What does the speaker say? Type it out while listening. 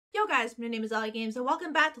Yo guys, my name is Ali Games and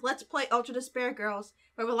welcome back to Let's Play Ultra Despair Girls.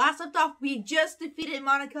 Where we last left off, we just defeated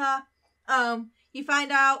Monica. You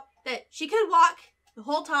find out that she could walk the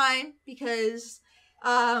whole time because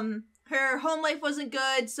her home life wasn't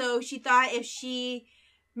good, so she thought if she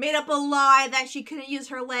made up a lie that she couldn't use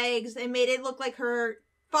her legs and made it look like her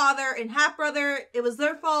father and half-brother, it was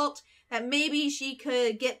their fault, that maybe she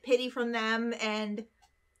could get pity from them and,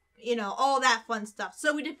 you know, all that fun stuff.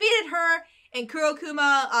 So we defeated her, and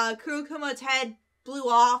Kurokuma's head blew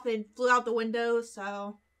off and flew out the window,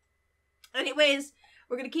 so... Anyways,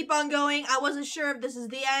 we're gonna keep on going. I wasn't sure if this is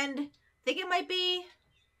the end. I think it might be.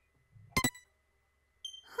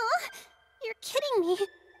 Huh? You're kidding me.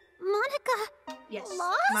 Monica Yes,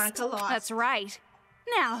 lost? Monica lost. That's right.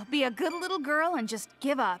 Now, be a good little girl and just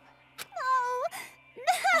give up. No.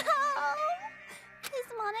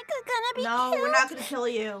 Is Monica gonna be No, killed? we're not gonna kill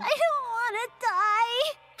you. I don't want to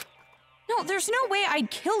die. No, there's no way I'd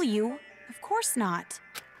kill you. Of course not.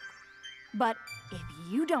 But if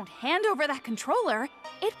you don't hand over that controller,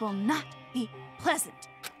 it will not be pleasant.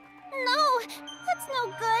 No, that's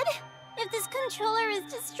no good. If this controller is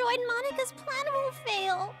destroyed, Monica's plan will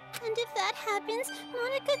fail. And if that happens,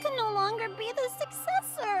 Monica can no longer be the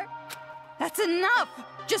successor. That's enough!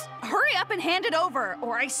 Just hurry up and hand it over,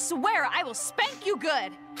 or I swear I will spank you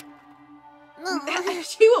good.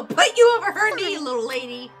 She will put you over her knee, little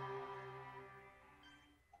lady.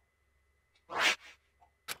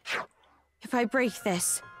 If I break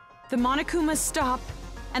this, the Monokumas stop,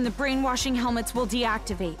 and the brainwashing helmets will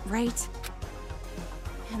deactivate, right?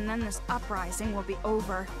 And then this uprising will be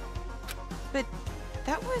over. But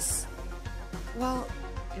that was... well,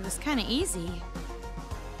 it was kind of easy.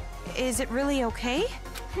 Is it really okay?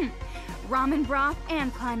 Ramen broth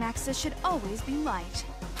and climaxes should always be light.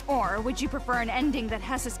 Or would you prefer an ending that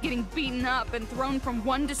has us getting beaten up and thrown from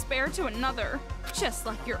one despair to another? Just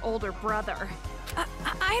like your older brother.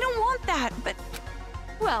 I don't want that, but...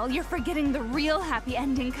 Well, you're forgetting the real happy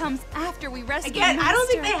ending comes after we rescue Again, Master. I don't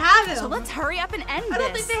think they have him. So let's hurry up and end this. I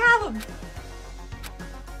don't think they have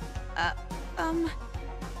him.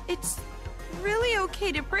 It's really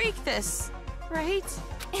okay to break this, right?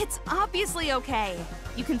 It's obviously okay.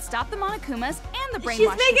 You can stop the Monokumas and the brainwash. She's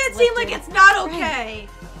making it seem like it's not okay. Right.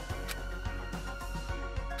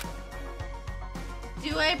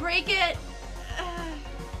 Do I break it?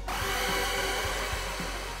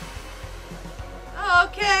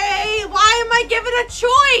 Okay, why am I given a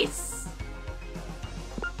choice?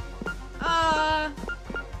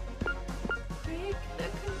 Break the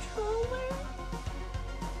controller?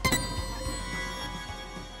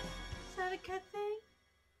 Is that a good thing?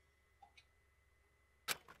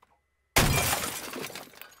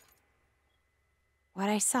 What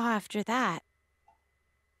I saw after that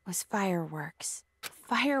was fireworks.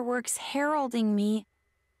 Fireworks heralding me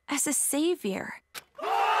as a savior.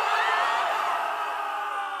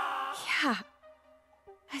 Yeah,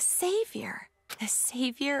 a savior. The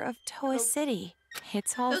savior of Toa City.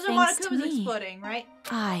 It's all Those thanks are to Monokumas me. exploding, right?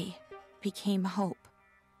 I became hope.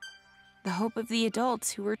 The hope of the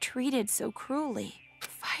adults who were treated so cruelly.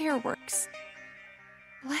 Fireworks.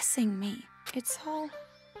 Blessing me. It's all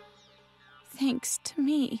thanks to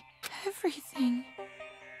me. Everything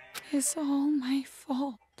is all my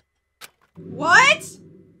fault. What?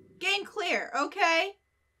 Game clear, okay.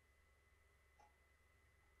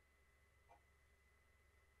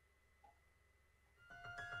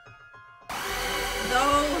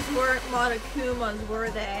 Those weren't Monokumas, were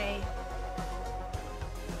they?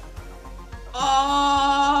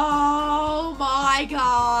 Oh my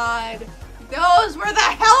god! Those were the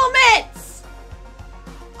helmets!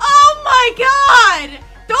 Oh my god!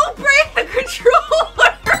 Don't break the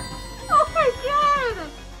controller! Oh my god!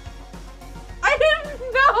 I didn't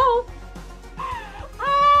know!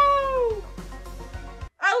 Oh!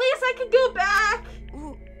 At least I could go back!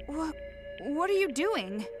 What are you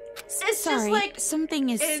doing? It's Sorry, just like something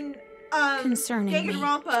is in concerning me.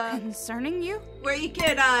 Danganronpa, Concerning you? where you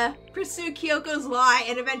can pursue Kyoko's lie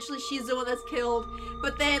and eventually she's the one that's killed,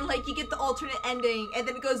 but then like you get the alternate ending and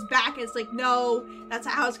then it goes back and it's like, no, that's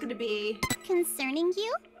how it's gonna be. Concerning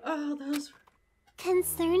you? Oh, those...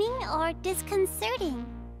 Concerning or disconcerting?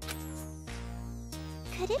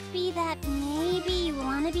 Could it be that maybe you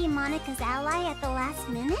want to be Monica's ally at the last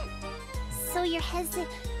minute? So you're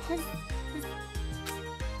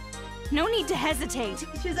No need to hesitate.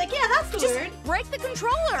 She's like, yeah, that's Just weird. break the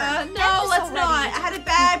controller. No, End let's this not. I already. had a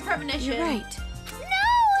bad premonition. You're right.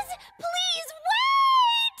 Nose!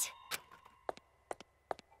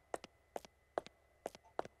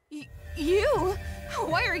 Please wait! You?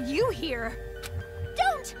 Why are you here?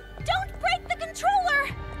 Don't break the controller!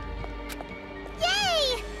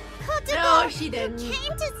 Yay! she didn't. You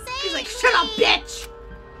came to save She's like, shut up, bitch!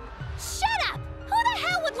 Shut up! Who the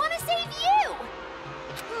hell would want to save you?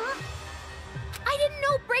 Huh? I didn't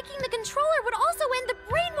know breaking the controller would also end the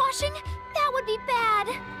brainwashing. That would be bad.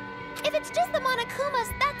 If it's just the Monokumas,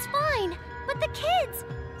 that's fine. But the kids,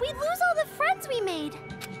 we'd lose all the friends we made.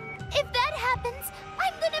 If that happens,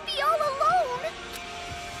 I'm gonna be all alone.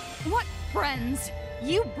 What friends?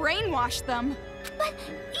 You brainwashed them. But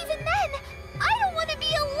even then, I don't want to be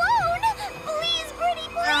alone. Please, pretty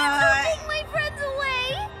please, don't take my friends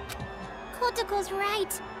away. Kotoko's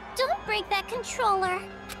right. Don't break that controller.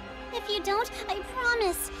 If you don't, I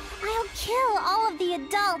promise, I'll kill all of the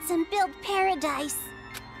adults and build paradise.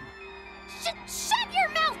 Shut your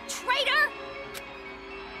mouth, traitor!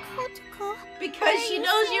 Kotoko. Because she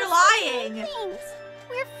knows you're lying.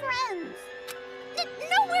 We're friends.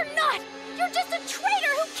 No, we're not. You're just a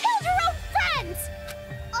traitor who killed your own friends.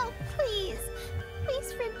 Oh, please.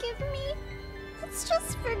 Please forgive me. Let's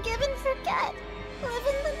just forgive and forget. Live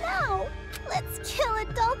in the now. Let's kill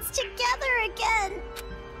adults together again.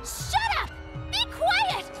 Shut up! Be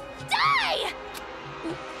quiet! Die!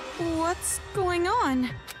 What's going on?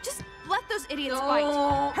 Just let those idiots fight.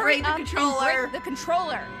 Don't Hurry break the up controller. and break the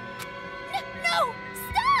controller. No!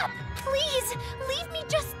 Stop! Please, leave me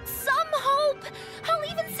just some hope. I'll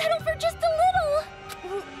even settle for just a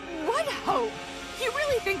little. What hope? You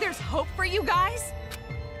really think there's hope for you guys?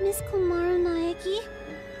 Miss Komaru Naegi,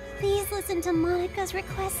 please listen to Monika's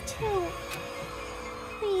request too.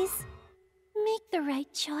 Please, make the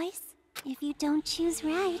right choice. If you don't choose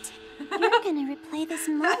right, you're gonna replay this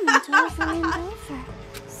moment over and over.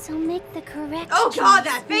 So make the correct choice. God,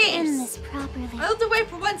 that face! And end this properly. I have to wait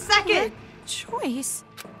for 1 second. Choice?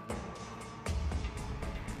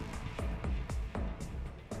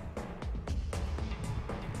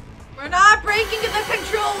 We're not breaking the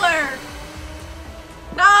controller.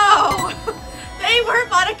 No! They were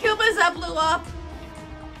Monokumas that blew up.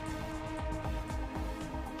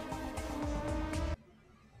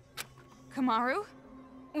 Komaru?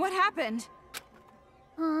 What happened?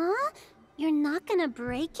 Huh? You're not gonna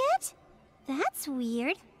break it? That's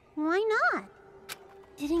weird. Why not?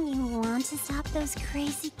 Didn't you want to stop those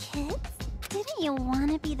crazy kids? Didn't you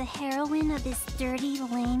want to be the heroine of this dirty,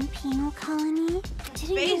 lame penal colony?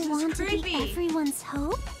 Didn't Face you is want to be creepy. everyone's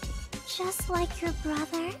hope? Just like your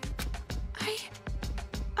brother?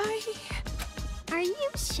 Are you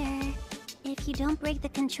sure? If you don't break the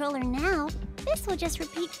controller now, this will just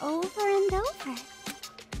repeat over and over.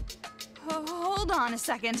 Hold on a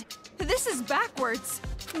second. This is backwards.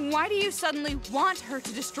 Why do you suddenly want her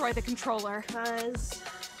to destroy the controller? Because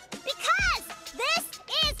this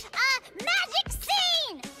is a magic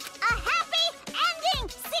scene! A happy ending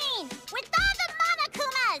scene! With all the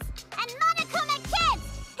Monokumas and Monokuma kids!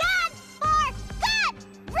 God for good!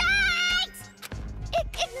 Right!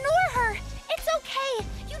 Ignore her! It's okay!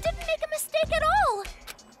 You didn't make a mistake at all!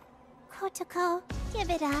 Kotoko, give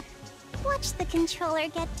it up. Watch the controller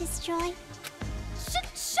get destroyed.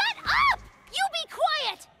 Shut up! You be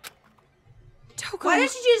quiet! Toko, why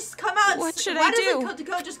doesn't she just come out? What should why I do? doesn't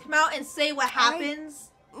Kotoko just come out and say what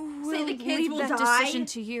happens? Say the kids leave will that die. decision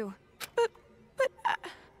to you.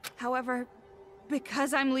 However,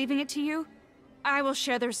 because I'm leaving it to you, I will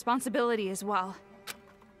share the responsibility as well.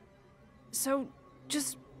 So,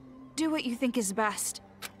 just do what you think is best.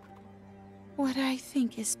 What I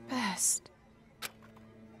think is best.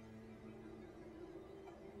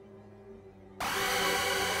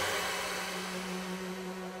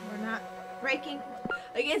 We're not breaking.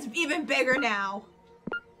 Like, it's even bigger now.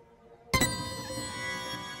 Not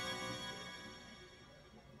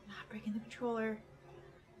breaking the controller.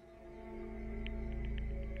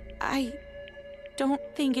 I don't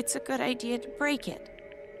think it's a good idea to break it.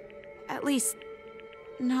 At least,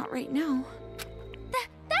 not right now.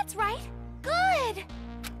 That's right. Good.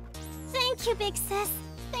 Thank you, big sis.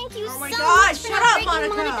 Thank you Oh my so God, much for shut not up,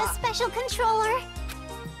 breaking Monika. Monika's special controller.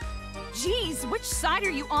 Jeez, which side are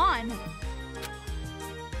you on?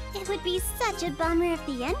 It would be such a bummer if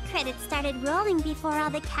the end credits started rolling before all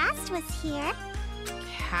the cast was here.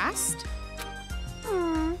 Cast?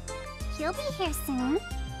 He'll be here soon.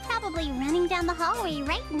 Probably running down the hallway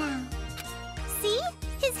right now. See?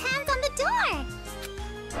 His hand's on the door.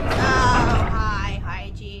 Oh,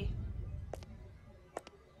 hi, G.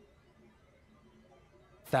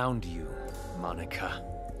 Found you, Monika.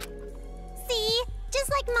 See? Just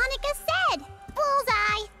like Monika said.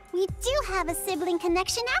 Bullseye. We do have a sibling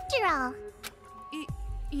connection after all.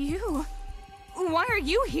 You? Why are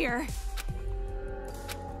you here?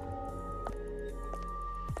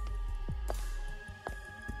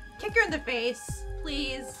 Kick her in the face,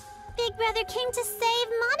 please. Big brother came to save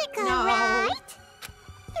Monika, No. right?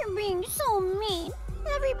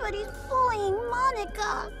 Everybody's bullying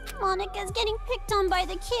Monica. Monica's getting picked on by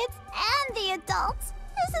the kids and the adults.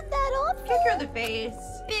 Isn't that awful? Kick her in the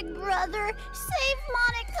face. Big brother, save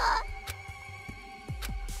Monica.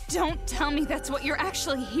 Don't tell me that's what you're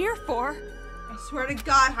actually here for. I swear to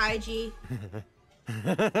God, Haiji.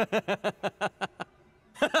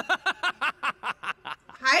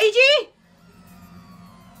 Haiji?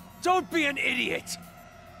 Don't be an idiot!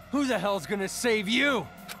 Who the hell's gonna save you?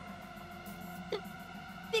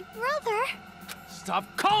 Big brother?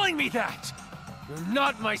 Stop calling me that! You're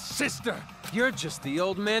not my sister! You're just the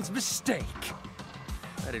old man's mistake.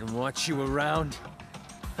 I didn't want you around.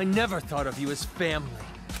 I never thought of you as family.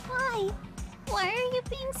 Why? Why are you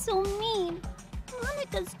being so mean?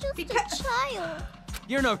 Monica's just a child.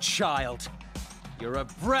 You're no child. You're a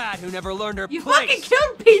brat who never learned her You place. fucking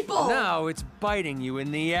killed people! Now it's biting you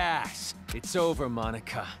in the ass. It's over,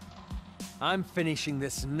 Monica. I'm finishing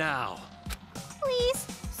this now. Please,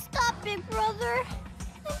 stop, big brother.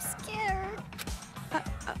 I'm scared.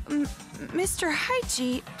 Mr.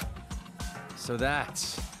 Haiji, So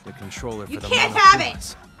that's the controller for You the can't have it!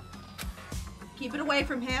 Monokumas. Keep it away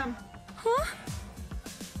from him. huh?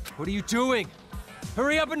 What are you doing?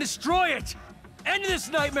 Hurry up and destroy it! End this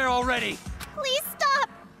nightmare already! Please stop.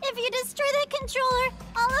 If you destroy that controller,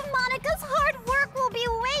 all of Monica's hard work will be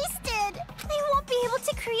wasted. I won't be able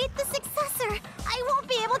to create the successor. I won't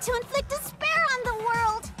be able to inflict despair on the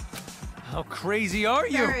world. How crazy are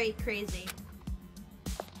you? Very crazy.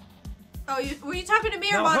 Oh, were you talking to me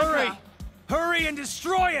or Now Monica? hurry! Hurry and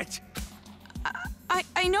destroy it!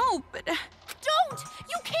 I know, but... Don't!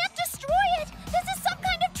 You can't destroy it! This is some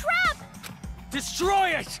kind of trap! Destroy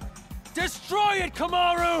it! Destroy it,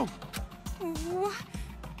 Kamaru!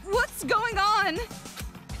 What's going on?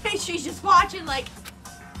 She's just watching like...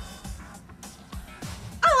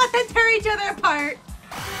 I'll let them tear each other apart.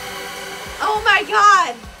 Oh my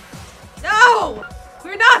God! No!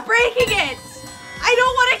 We're not breaking it! I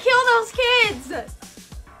don't want to kill those kids!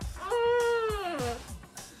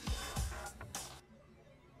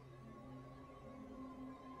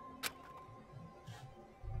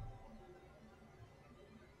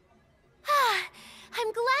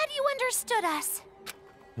 I'm glad you understood us.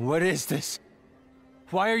 What is this?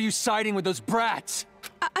 Why are you siding with those brats?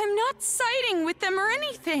 I'm not siding with them or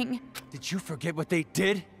anything. Did you forget what they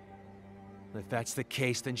did? If that's the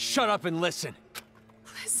case, then shut up and listen.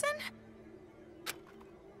 Listen?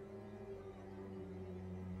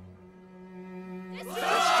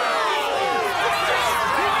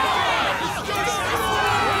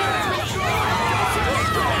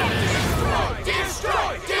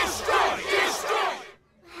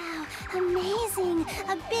 Amazing!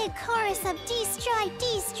 A big chorus of destroy,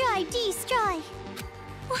 destroy, destroy.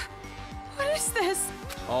 What is this?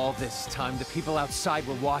 All this time, the people outside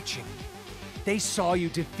were watching. They saw you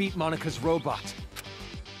defeat Monica's robot.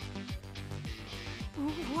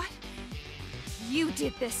 What? You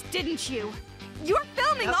did this, didn't you? You're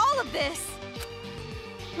filming all of this!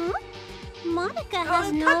 Huh? Monica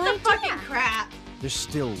has no cut the idea. fucking crap. They're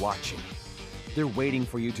still watching. They're waiting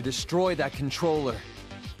for you to destroy that controller.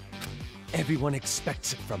 Everyone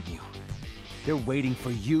expects it from you. They're waiting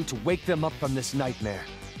for you to wake them up from this nightmare.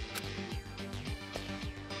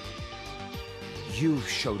 You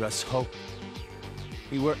showed us hope.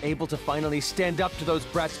 We were able to finally stand up to those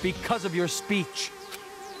brats because of your speech.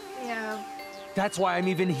 Yeah. That's why I'm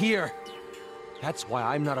even here. That's why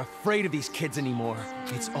I'm not afraid of these kids anymore.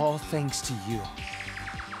 It's all thanks to you.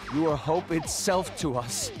 You are hope itself to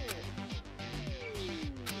us.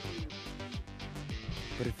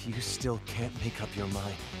 But if you still can't make up your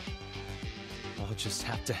mind, I'll just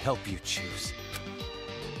have to help you choose.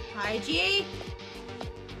 Haiji?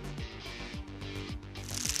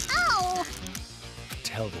 Ow!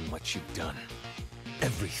 Tell them what you've done.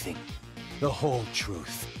 Everything. The whole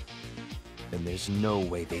truth. Then there's no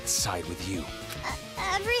way they'd side with you.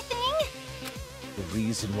 Everything? The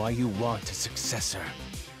reason why you want a successor.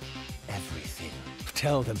 Everything.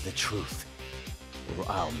 Tell them the truth, or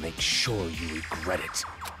I'll make sure you regret it.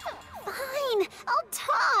 Fine, I'll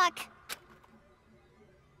talk.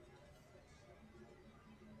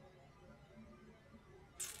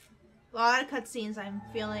 A lot of cutscenes I'm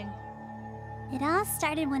feeling. It all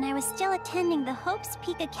started when I was still attending the Hope's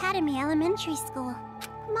Peak Academy Elementary School.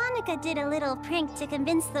 Monica did a little prank to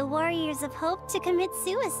convince the Warriors of Hope to commit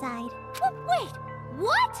suicide. Wait,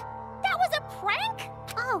 what? That was a prank?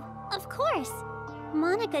 Oh, of course.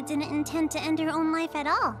 Monica didn't intend to end her own life at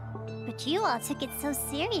all. But you all took it so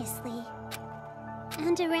seriously.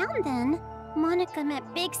 And around then, Monica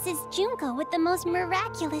met Big Sis Junko with the most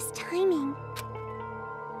miraculous timing.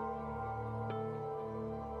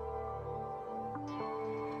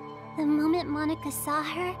 The moment Monica saw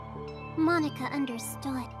her, Monica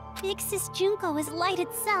understood. Big Sis Junko is light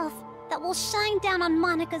itself that will shine down on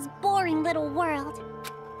Monica's boring little world.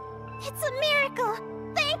 It's a miracle!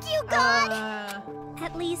 Thank you, God!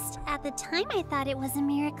 At least, at the time I thought it was a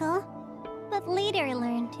miracle. But later I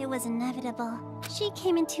learned it was inevitable. She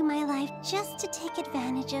came into my life just to take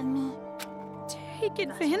advantage of me. Take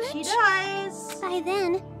advantage? She does. By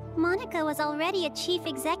then, Monica was already a chief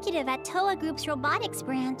executive at Toa Group's robotics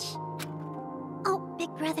branch. Oh, big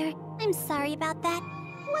brother, I'm sorry about that.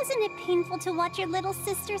 Wasn't it painful to watch your little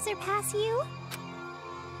sister surpass you?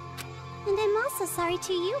 And I'm also sorry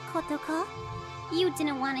to you, Kotoko. You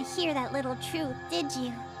didn't want to hear that little truth, did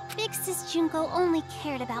you? Big Sis Junko only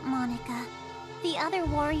cared about Monica. The other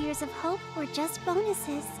Warriors of Hope were just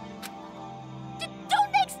bonuses.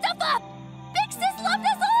 Don't make stuff up! Big Sis loved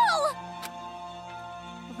us all!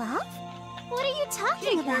 Love? What are you She talking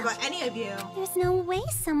didn't care about? about any of you. There's no way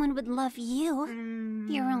someone would love you.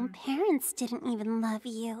 Your own parents didn't even love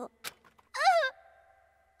you.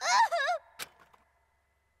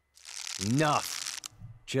 Enough.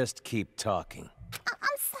 Just keep talking.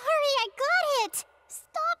 I'm sorry, I got it!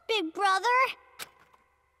 Stop, big brother!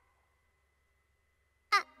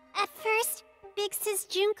 At first, Big Sis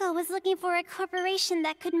Junko was looking for a corporation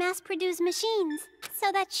that could mass-produce machines,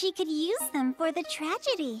 so that she could use them for the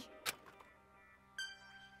tragedy.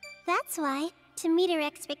 That's why, to meet her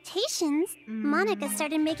expectations, Monica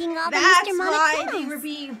started making all the That's Mr. why Monokumas, they were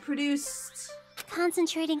being produced.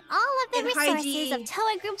 concentrating all of the And resources Hygie- of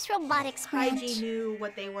Toa Group's robotics branch. Hygie knew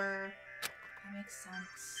what they were. That makes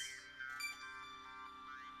sense.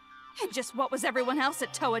 And just what was everyone else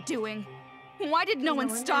at Toa doing? Why did no one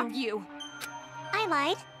stop you? I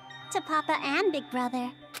lied to Papa and Big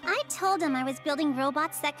Brother. I told them I was building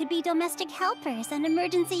robots that could be domestic helpers and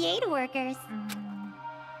emergency aid workers.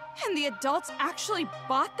 And the adults actually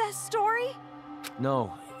bought that story?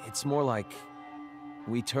 No, it's more like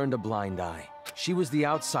we turned a blind eye. She was the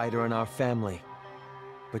outsider in our family.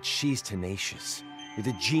 But she's tenacious, with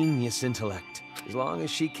a genius intellect. As long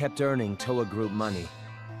as she kept earning Toa Group money,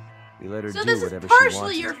 we let her So do this is whatever she wanted.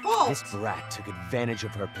 partially your fault. This brat took advantage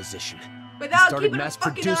of her position. Without Started keeping a mass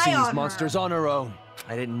fucking producing eye these on monsters her. on her own.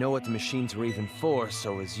 I didn't know what the machines were even for,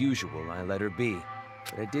 so as usual, I let her be.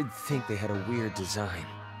 But I did think they had a weird design.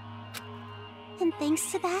 And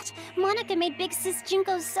thanks to that, Monica made Big Sis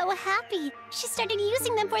Junko so happy. She started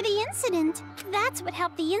using them for the incident. That's what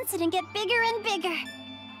helped the incident get bigger and bigger.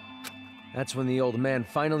 That's when the old man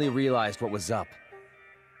finally realized what was up.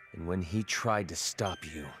 And when he tried to stop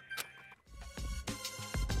you.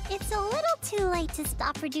 It's a little too late to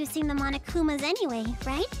stop producing the Monokumas anyway,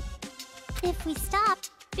 right? If we stopped,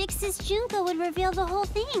 Big Sis Junko would reveal the whole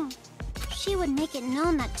thing. She would make it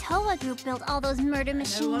known that Toa Group built all those murder No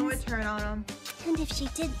one would machines. turn on them. And if she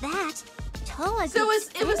did that, Toa So Group's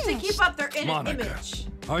it was to finished. keep up their Monica, image.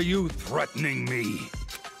 are you threatening me?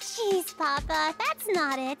 Jeez, Papa, that's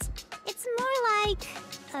not it. It's more like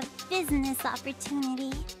a business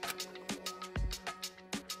opportunity.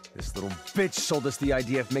 This little bitch sold us the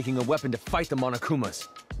idea of making a weapon to fight the Monokumas.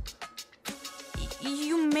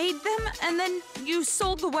 You made them, and then you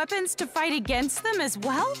sold the weapons to fight against them as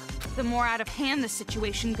well? The more out of hand the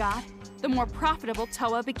situation got, the more profitable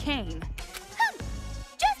Toa became.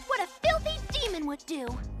 Just what a filthy demon would do.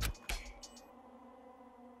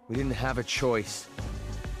 We didn't have a choice.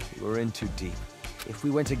 We were in too deep. If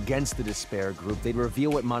we went against the Despair Group, they'd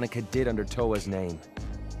reveal what Monica did under Toa's name.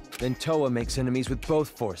 Then Toa makes enemies with both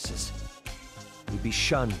forces. We'd be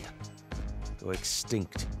shunned. Go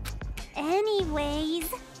extinct. Anyways,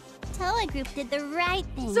 Toa Group did the right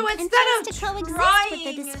thing So and instead chose of to coexist trying- with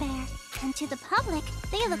the despair. And to the public,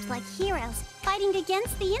 they looked like heroes fighting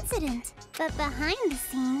against the incident. But behind the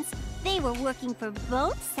scenes, they were working for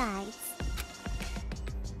both sides.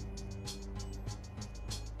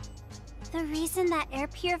 The reason that air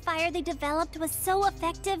purifier they developed was so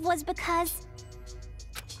effective was because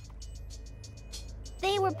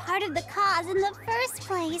they were part of the cause in the first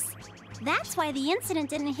place. That's why the incident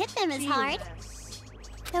didn't hit them as hard. Jesus.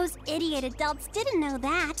 Those idiot adults didn't know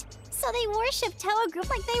that, so they worshipped Toa Group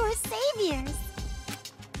like they were saviors.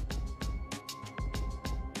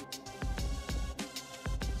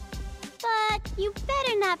 But you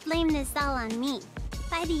better not blame this all on me.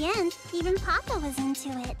 By the end, even Papa was into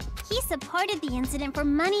it. He supported the incident for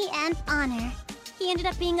money and honor. He ended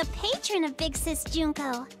up being a patron of Big Sis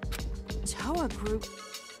Junko. Toa Group?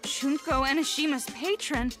 Junko Enishima's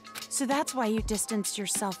patron? So that's why you distanced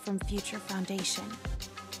yourself from Future Foundation.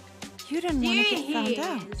 You didn't want to get found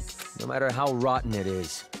out. Jeez. No matter how rotten it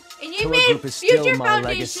is, And you Toa made Group is still Future my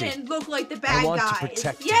Foundation legacy. look like the bad I want to guys.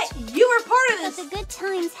 protect Yet it. you were part of But this. the good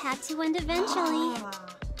times had to end eventually.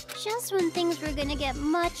 Just when things were gonna get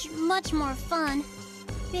much, much more fun,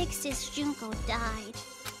 Big Sis Junko died.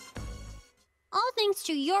 All thanks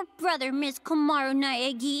to your brother, Miss Komaru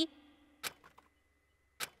Naegi.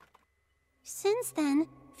 Since then,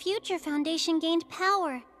 Future Foundation gained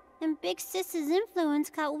power, and Big Sis's influence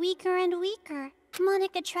got weaker and weaker.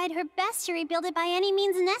 Monica tried her best to rebuild it by any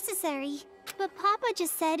means necessary. But Papa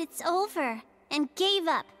just said it's over, and gave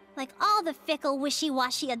up, like all the fickle,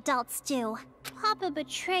 wishy-washy adults do. Papa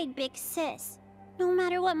betrayed Big Sis. No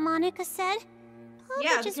matter what Monica said, Papa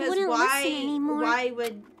Yeah, just because wouldn't listen anymore. why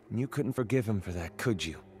would... You couldn't forgive him for that, could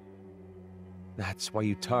you? That's why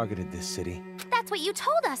you targeted this city. That's what you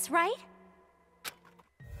told us, right?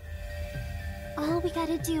 All we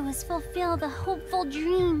gotta do is fulfill the hopeful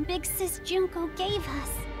dream Big Sis Junko gave us.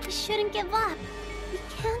 We shouldn't give up. We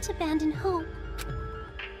can't abandon hope.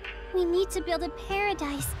 We need to build a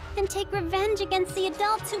paradise and take revenge against the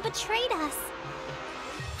adults who betrayed us.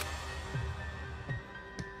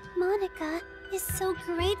 Monica is so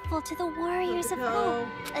grateful to the Warriors of Hope.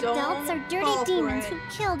 Adults are dirty demons who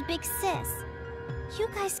killed Big Sis. You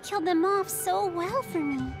guys killed them off so well for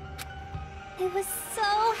me. I was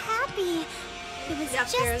so happy. It was Yep,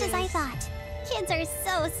 just there it as I is. thought. Kids are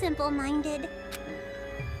so simple-minded.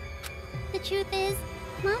 The truth is,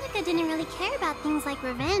 Monica didn't really care about things like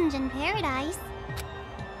revenge and paradise.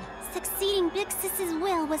 Succeeding Big Sis's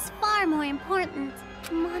will was far more important.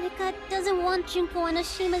 Monica doesn't want Junko and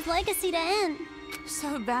Oshima's legacy to end.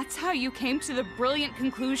 So that's how you came to the brilliant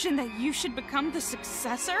conclusion that you should become the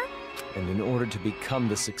successor? And in order to become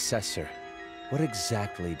the successor, what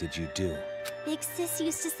exactly did you do? Big Sis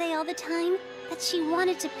used to say all the time that she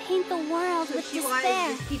wanted to paint the world So with she despair.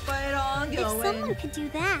 wanted to just keep it on If someone going. could do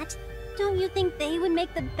that, don't you think they would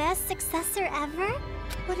make the best successor ever?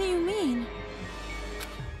 What do you mean?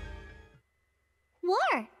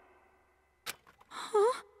 War.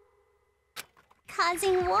 Huh?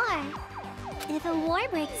 Causing war. If a war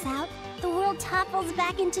breaks out, the world topples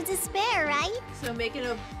back into despair, right? So making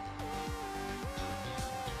a...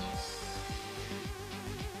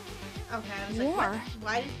 Okay, I was like, War? what?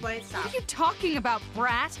 Why it What stop? are you talking about,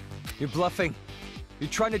 brat? You're bluffing. You're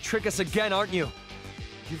trying to trick us again, aren't you?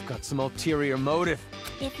 You've got some ulterior motive.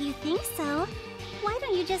 If you think so, why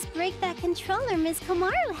don't you just break that controller Ms.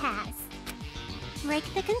 Komaru has? Break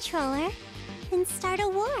the controller and start a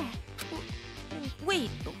war. Wait,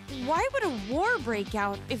 why would a war break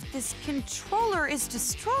out if this controller is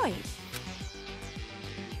destroyed?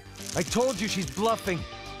 I told you she's bluffing.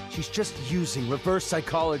 She's just using reverse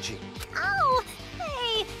psychology. Ow!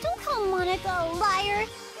 Hey, don't call Monica a liar.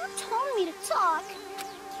 You told me to talk.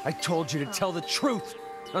 I told you to tell the truth,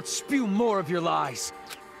 not spew more of your lies.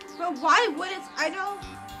 But why would it... I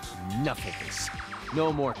don't... Enough of this.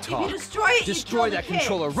 No more talk. If you destroy it, you Destroy kill that the kids.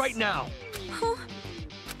 controller right now. Huh?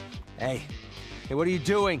 Hey, what are you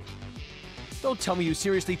doing? Don't tell me you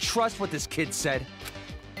seriously trust what this kid said.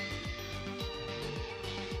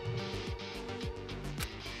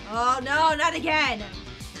 Oh no, not again!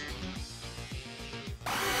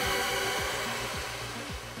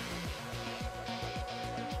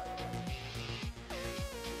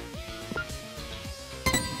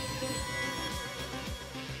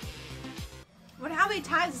 I wonder how many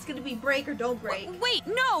times it's gonna be break or don't break. Wait,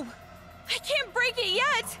 no! I can't break it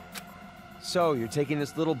yet! So, you're taking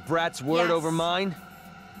this little brat's word Yes. over mine?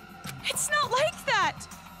 It's not like that!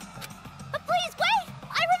 But please wait!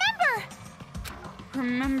 I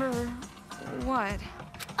remember! Remember what?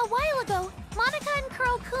 A while ago, Monica and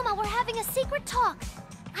Kurokuma were having a secret talk.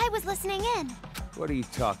 I was listening in. What are you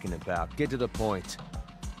talking about? Get to the point.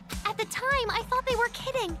 At the time, I thought they were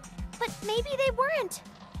kidding, but maybe they weren't.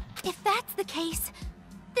 If that's the case,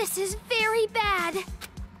 this is very bad.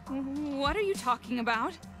 What are you talking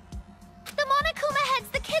about? The Monokuma heads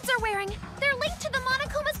the kids are wearing, they're linked to the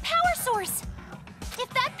Monokuma's power source. If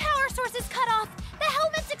that power source is cut off, the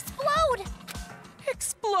helmets explode.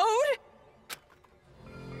 Explode?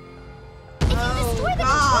 If you Oh, destroy the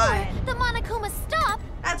God. controller, the Monokumas stop,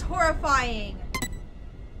 That's horrifying.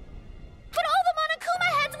 but all the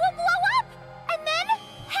Monokuma heads will blow up! And then,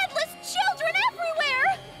 headless children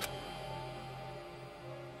everywhere!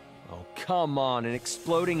 Oh, come on, an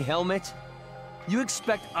exploding helmet? You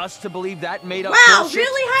expect us to believe that made up Wow, bullshit?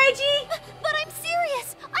 really, Haiji? But I'm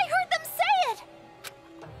serious! I heard them say it!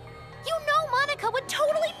 You know Monica would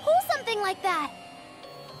totally pull something like that!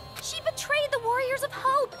 She betrayed the Warriors of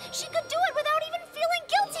Hope! She could do it without even feeling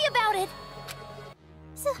guilty about it!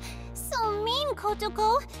 So mean,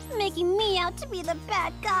 Kotoko, making me out to be the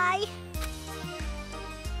bad guy.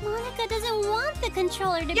 Monica doesn't want the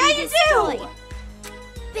controller to be Yeah, you destroyed. do!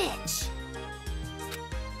 Bitch.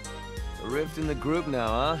 A rift in the group now,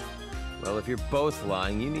 huh? Well, if you're both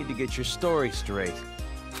lying, you need to get your story straight.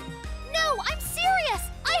 No, I'm serious!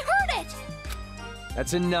 I heard it!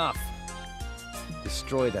 That's enough.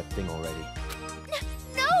 Destroy that thing already.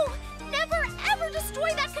 No! Never ever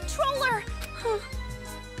destroy that controller!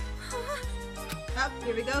 Oh,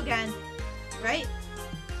 here we go again. Right?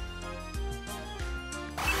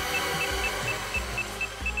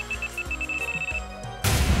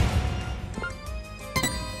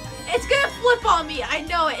 It's gonna flip on me, I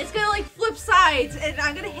know it. It's gonna like flip sides and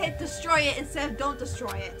I'm gonna hit destroy it instead of don't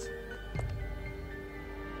destroy it.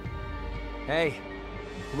 Hey,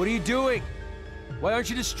 what are you doing? Why aren't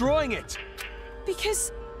you destroying it?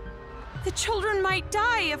 Because the children might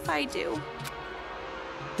die if I do.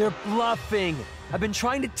 They're bluffing. I've been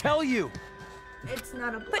trying to tell you. It's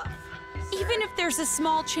not a bluff. Even if there's a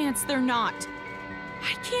small chance they're not,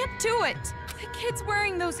 I can't do it. The kids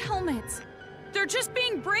wearing those helmets, they're just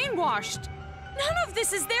being brainwashed. None of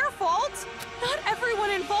this is their fault. Not everyone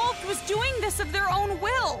involved was doing this of their own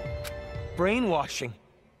will. Brainwashing?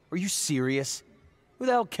 Are you serious? Who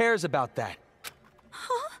the hell cares about that?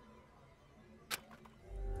 Huh?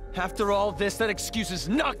 After all this, that excuse is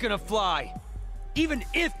not gonna fly. Even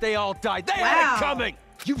if they all died, they Wow. had it coming!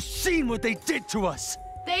 You've seen what they did to us!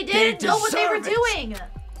 They didn't know what they were deserve it. doing!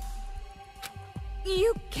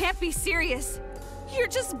 You can't be serious. You're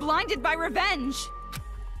just blinded by revenge.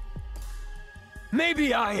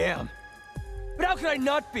 Maybe I am. But how could I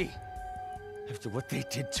not be? After what they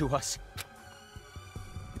did to us.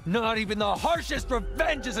 Not even the harshest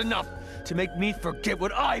revenge is enough to make me forget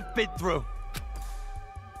what I've been through.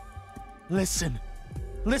 Listen.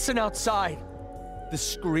 Listen outside. The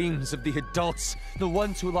screams of the adults, the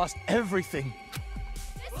ones who lost everything.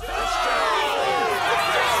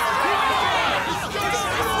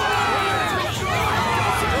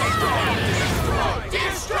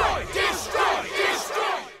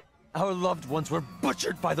 Our loved ones were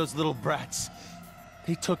butchered by those little brats.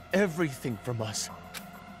 They took everything from us.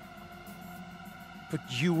 But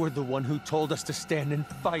you were the one who told us to stand and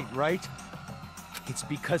fight, right? It's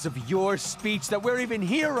because of your speech that we're even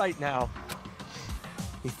here right now.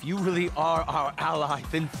 If you really are our ally,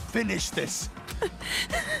 then finish this.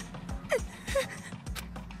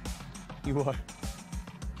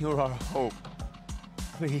 You're our hope.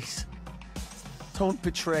 Please, don't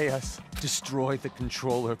betray us. Destroy the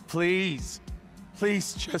controller, please.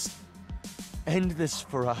 Please just end this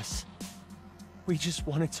for us. We just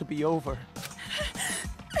want it to be over.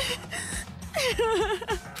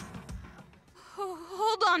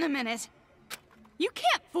 Hold on a minute. You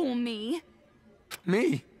can't fool me.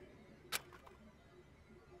 Me?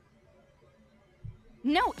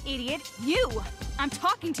 No, idiot. You. I'm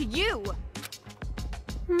talking to you.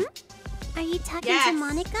 Are you talking Yes. to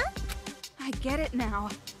Monica? I get it now.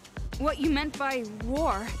 What you meant by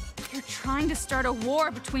war. You're trying to start a war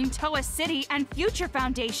between Toa City and Future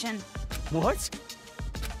Foundation. What?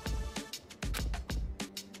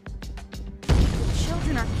 The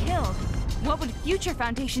children are killed. What would Future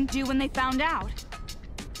Foundation do when they found out?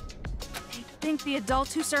 They'd think the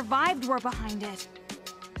adults who survived were behind it.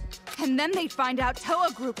 And then they'd find out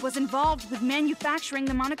Toa Group was involved with manufacturing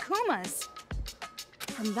the Monokumas.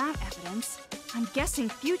 From that evidence, I'm guessing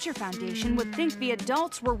Future Foundation would think the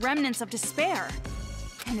adults were remnants of despair.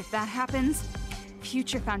 And if that happens,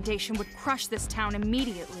 Future Foundation would crush this town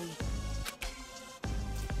immediately.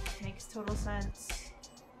 Makes total sense.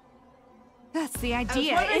 That's the I was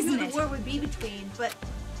idea, wondering isn't who it? the war would be between, but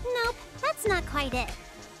Nope, that's not quite it.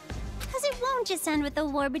 Because it won't just end with the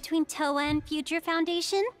war between Toa and Future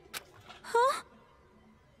Foundation. Huh?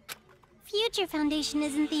 Future Foundation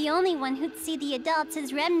isn't the only one who'd see the adults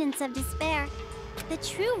as remnants of despair. The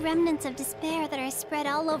true remnants of despair that are spread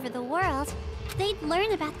all over the world. They'd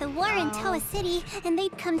learn about the war in Toa City, and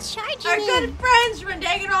they'd come charging our in. good friends from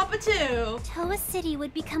Danganronpa 2! Toa City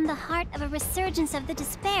would become the heart of a resurgence of the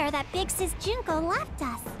despair that Big Sis Junko left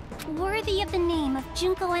us. Worthy of the name of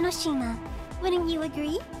Junko Enoshima. Wouldn't you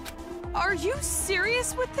agree? Are you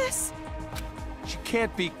serious with this? She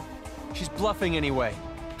can't be. She's bluffing anyway.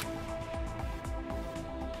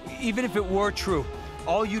 Even if it were true,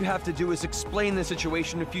 all you'd have to do is explain the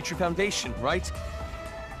situation to Future Foundation, right?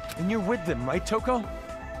 And you're with them, right, Toko?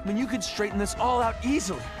 I mean, you could straighten this all out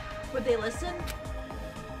easily. Would they listen?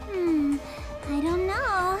 I don't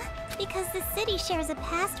know. Because the city shares a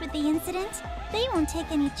past with the incident, they won't take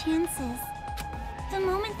any chances. The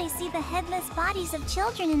moment they see the headless bodies of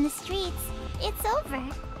children in the streets, it's over.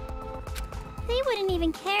 They wouldn't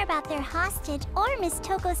even care about their hostage or Miss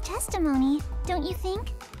Toko's testimony, don't you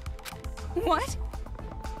think? What?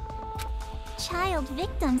 Child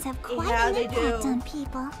victims have quite an impact on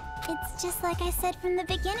people. It's just like I said from the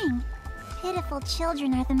beginning. Pitiful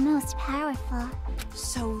children are the most powerful.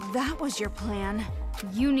 So that was your plan.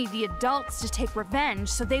 You need the adults to take revenge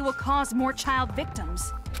so they will cause more child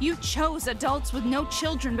victims. You chose adults with no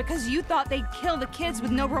children because you thought they'd kill the kids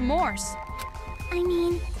with no remorse. I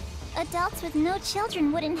mean, adults with no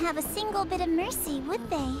children wouldn't have a single bit of mercy, would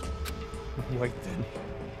they? Wait then.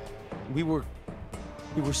 We were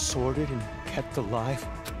sorted and kept alive?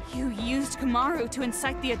 You used Komaru to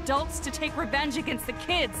incite the adults to take revenge against the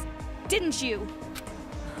kids, didn't you?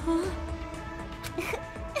 Oh,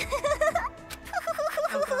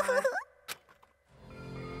 God.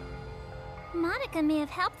 Monica may have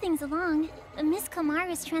helped things along, but Miss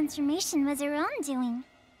Komaru's transformation was her own doing.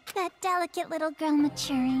 That delicate little girl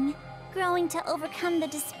maturing, growing to overcome the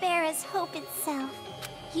despair as hope itself.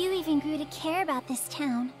 You even grew to care about this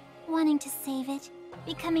town, wanting to save it,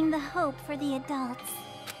 becoming the hope for the adults.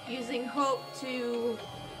 Using hope to...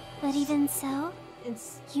 But even so,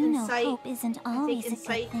 you know hope isn't always a good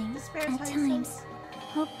thing. At times,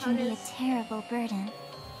 hope can be a terrible burden.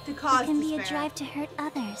 To cause it can be despair. a drive to hurt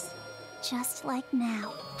others, just like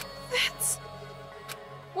now. That's...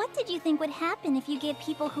 What did you think would happen if you gave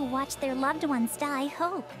people who watched their loved ones die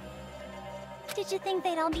hope? Did you think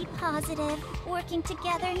they'd all be positive, working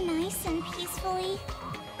together nice and peacefully?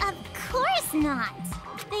 Of course not!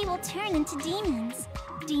 They will turn into demons.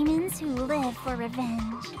 Demons who live for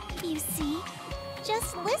revenge. You see?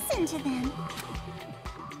 Just listen to them.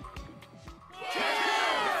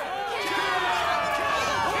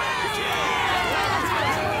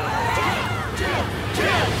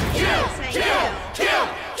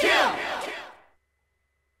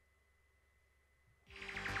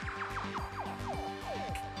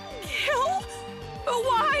 Kill? But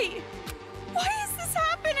why? Why is this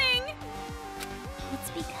happening?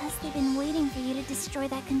 It's because they've been waiting for you to destroy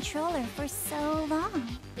that controller for so long.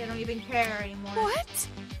 They don't even care anymore. What?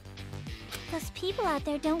 Those people out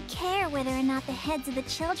there don't care whether or not the heads of the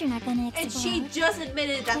children are gonna explode. And she just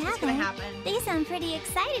admitted that's what's gonna happen. They sound pretty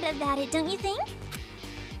excited about it, don't you think?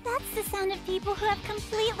 That's the sound of people who have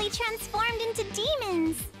completely transformed into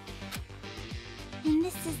demons. And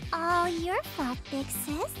this is all your fault, Big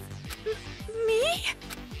Sis. Me?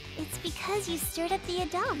 It's because you stirred up the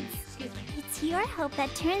adults. Excuse me. It's your hope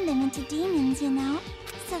that turned them into demons, you know?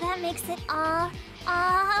 So that makes it all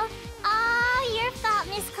your fault,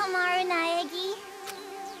 Miss Komaru Naegi.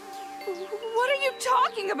 What are you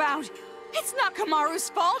talking about? It's not Kamaru's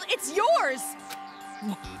fault, it's yours!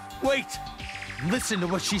 Wait! Listen to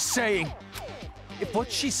what she's saying! If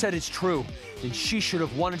what she said is true, then she should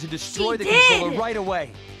have wanted to destroy the controller right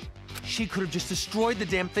away. She could have just destroyed the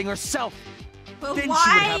damn thing herself. But then why? she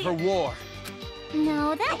would have her war.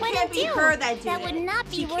 No, that It wouldn't can't be do. her that did That it. would not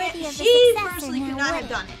be She worthy can't- of the She successor, personally now could not would have it?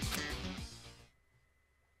 done it.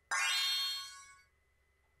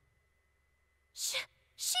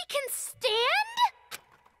 She can stand?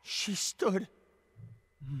 She stood.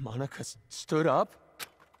 Monica stood up?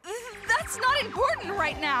 That's not important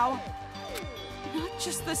right now. Not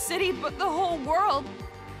just the city, but the whole world.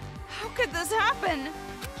 How could this happen?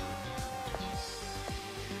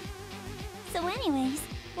 So anyways,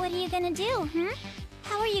 what are you gonna do,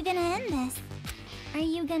 How are you gonna end this? Are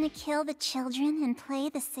you gonna kill the children and play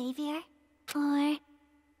the savior? Or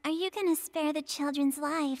are you gonna spare the children's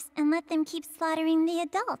lives and let them keep slaughtering the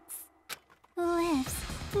adults? Who lives?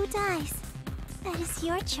 Who dies? That is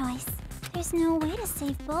your choice. There's no way to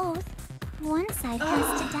save both. One side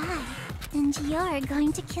has to die, and you're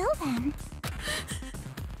going to kill them.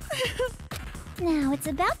 Now, it's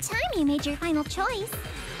about time you made your final choice.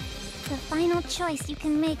 The final choice you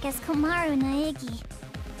can make as Komaru Naegi.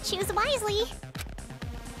 Choose wisely.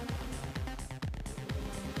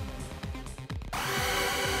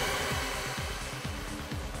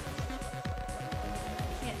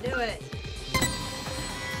 Can't do it.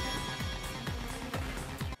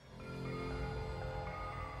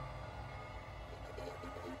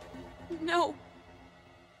 No.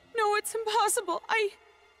 No, it's impossible. I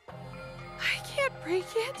can't break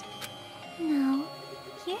it. No,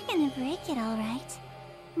 you're gonna break it all right.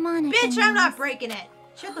 Monica Bitch, I'm not knows. breaking it.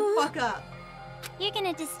 Shut the fuck up. You're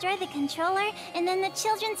gonna destroy the controller, and then the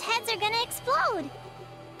children's heads are gonna explode.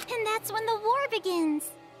 And that's when the war begins.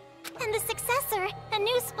 And the successor, a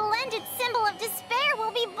new splendid symbol of despair,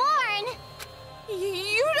 will be born.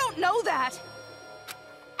 You don't know that.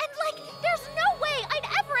 And there's no way I'd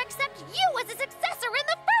ever accept you as a successor in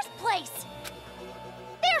the first place!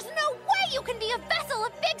 There's no way you can be a vessel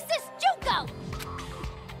of Big Sis Juko!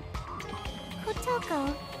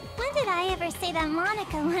 Kotoko, when did I ever say say that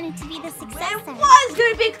Monica wanted to be the successor. It was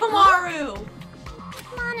gonna be Komaru!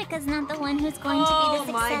 Monica's not the one who's going to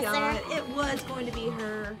be the successor. Oh my god, it was going to be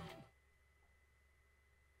her.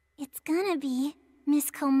 It's gonna be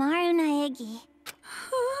Miss Komaru Naegi.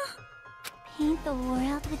 Paint the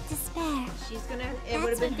world with despair. She's gonna, it would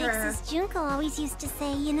have been her. That's what Vix's Junko always used to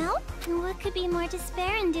say, you know? And what could be more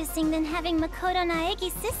despair-inducing than having Makoto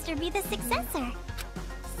Naegi's sister be the successor?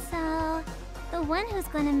 So, the one who's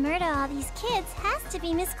gonna murder all these kids has to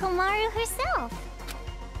be Miss Komaru herself.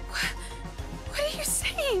 What are you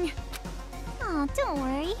saying? Oh, don't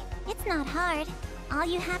worry. It's not hard. All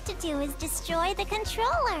you have to do is destroy the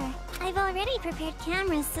controller. I've already prepared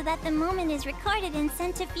cameras so that the moment is recorded and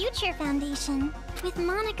sent to Future Foundation, with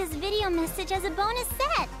Monica's video message as a bonus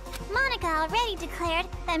set. Monica already declared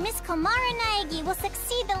that Miss Komaru Naegi will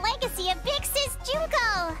succeed the legacy of Big Sis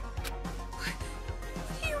Junko. What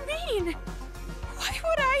do you mean? Why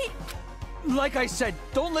would I? Like I said,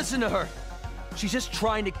 don't listen to her. She's just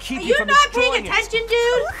trying to keep Are you you from not destroying paying attention,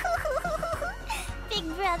 dude?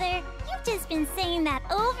 Big brother, you've just been saying that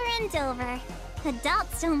over and over.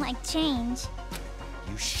 Adults don't like change.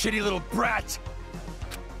 You shitty little brat!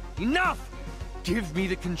 Enough! Give me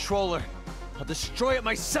the controller. I'll destroy it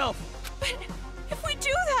myself. But if we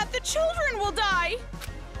do that, the children will die.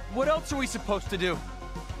 What else are we supposed to do?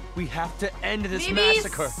 We have to end this Maybe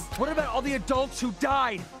massacre. What about all the adults who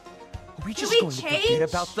died? Are we Do just we going to change forget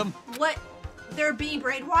about them? what they're being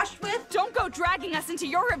brainwashed with? Don't go dragging us into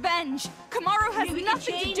your revenge. Komaru has Maybe we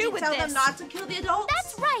nothing can to change do and with tell this. them not to kill the adults?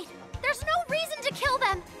 That's right! There's no reason to kill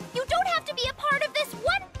them! You don't have to be a part of this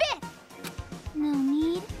one bit! No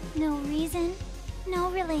need, no reason, no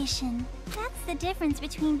relation. That's the difference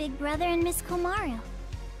between Big Brother and Miss Komaru.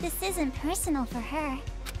 This isn't personal for her.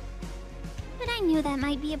 But I knew that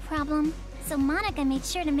might be a problem, so Monica made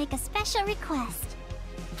sure to make a special request.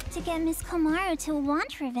 To get Miss Komaru to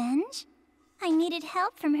want revenge, I needed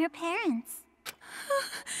help from her parents.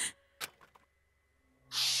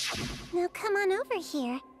 Now come on over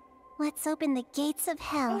here. Let's open the gates of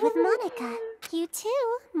hell with Monica. You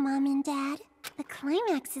too, Mom and Dad. The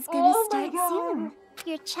climax is gonna start soon.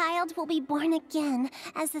 Your child will be born again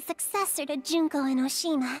as the successor to Junko and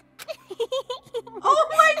Oshima. Oh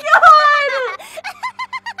my god!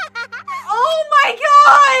 Oh my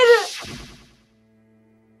god!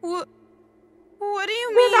 What do you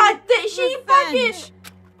We're mean? not she fucking... revenge?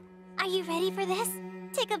 Are you ready for this?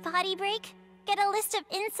 Take a potty break? Get a list of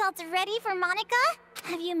insults ready for Monica?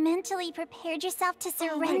 Have you mentally prepared yourself to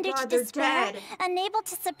surrender God, to they're despair? dead. Unable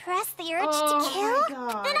to suppress the urge Oh to kill?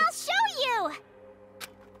 my God. Then I'll show you!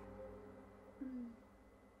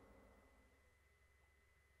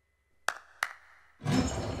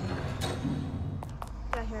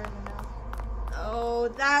 Got hair in her mouth. Oh,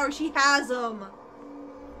 there she has them.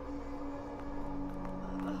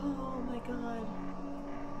 Oh my god.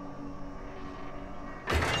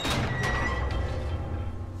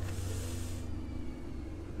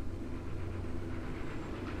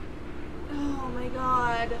 Oh my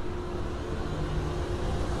god.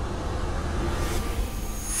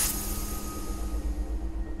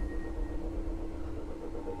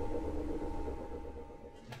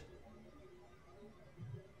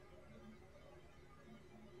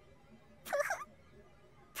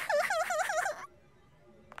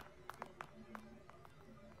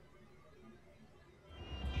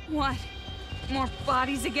 What? More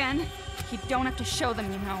bodies again? You don't have to show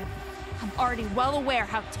them, you know. I'm already well aware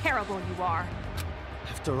how terrible you are.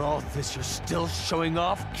 After all this, you're still showing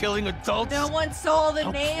off, killing adults? No one saw the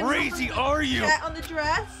How name. crazy are you? On the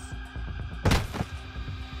dress.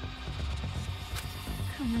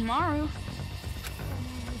 Komaru.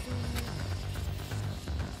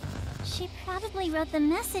 She probably wrote the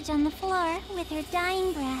message on the floor with her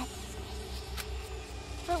dying breath.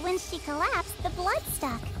 But when she collapsed, the blood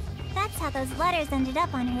stuck. That's how those letters ended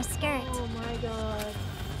up on her skirt. Oh my god.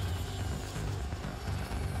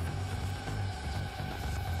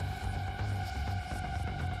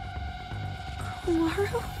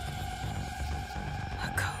 Komaru?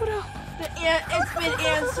 Makoto. It's been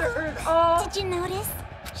answered. Oh. Did you notice?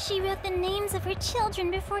 She wrote the names of her children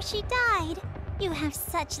before she died. You have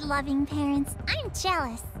such loving parents. I'm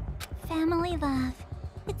jealous. Family love.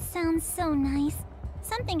 It sounds so nice.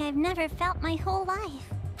 Something I've never felt my whole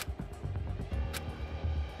life.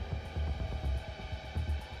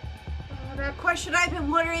 Oh, that question I've been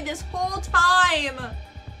wondering this whole time.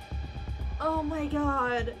 Oh my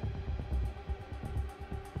god.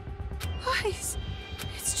 Lies.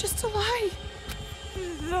 It's just a lie.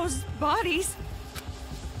 Those bodies.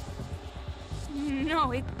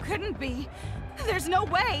 No, it couldn't be. There's no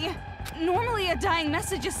way. Normally a dying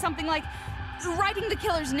message is something like, writing the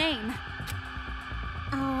killer's name.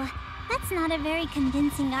 Oh, that's not a very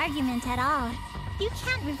convincing argument at all. You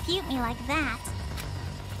can't refute me like that.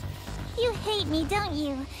 You hate me, don't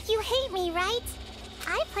you? You hate me, right?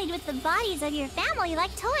 I played with the bodies of your family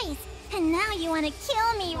like toys, and now you want to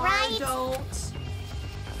kill me, right? Don't.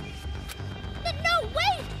 No,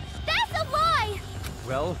 wait! That's a lie!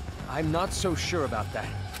 Well, I'm not so sure about that.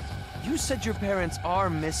 You said your parents are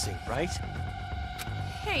missing, right?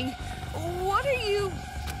 Hey, what are you...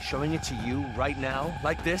 Showing it to you right now,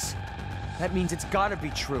 like this? That means it's gotta be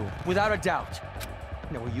true, without a doubt.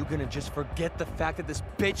 Now, are you gonna just forget the fact that this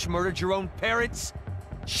bitch murdered your own parents?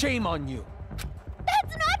 Shame on you.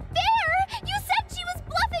 That's not fair! You said she was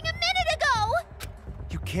bluffing a minute ago!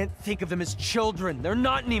 You can't think of them as children. They're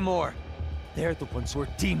not anymore. They're the ones who are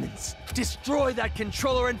demons. Destroy that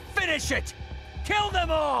controller and finish it! Kill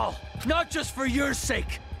them all! Not just for your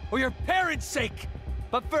sake, or your parents' sake,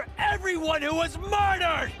 but for everyone who was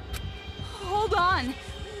murdered! Hold on.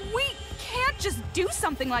 We can't just do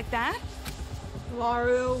something like that.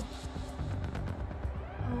 Maru.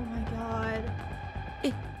 Oh my god.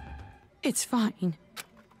 It's fine.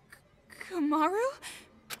 Kamaru?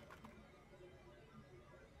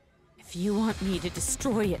 If you want me to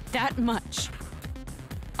destroy it that much,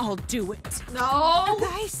 I'll do it. No!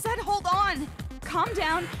 I said hold on. Calm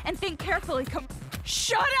down and think carefully.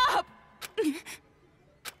 Shut up! Who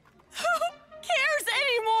cares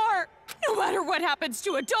anymore? No matter what happens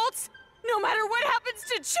to adults, no matter what happens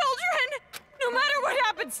to children, no matter what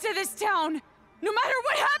happens to this town, no matter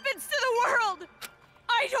what happens to the world,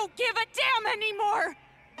 I don't give a damn anymore!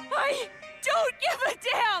 I don't give a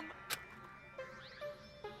damn!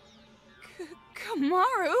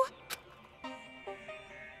 Kamaru?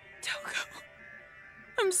 Toko,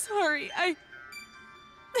 I'm sorry,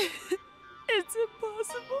 it's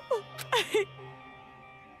impossible.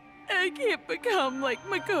 I can't become like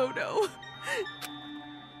Makoto.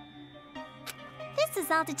 This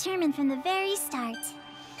is all determined from the very start.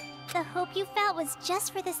 The hope you felt was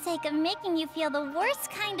just for the sake of making you feel the worst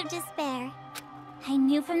kind of despair. I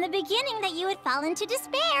knew from the beginning that you would fall into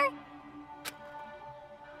despair.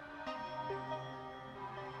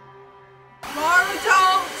 Maru,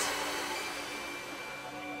 don't!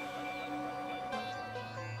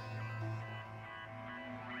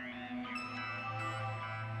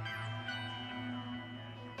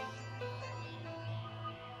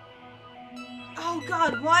 Oh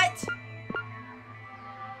god, what?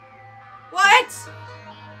 What?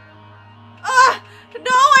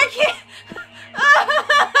 No, I can't!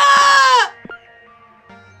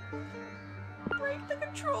 Break the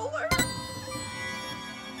controller.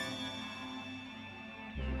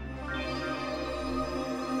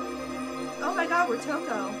 Oh my god, we're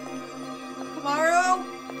Toko. Kamaru?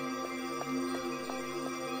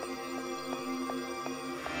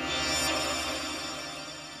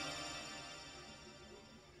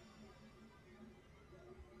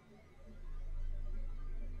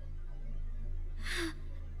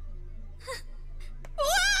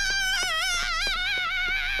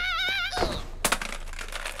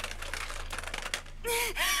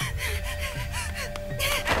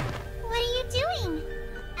 What are you doing?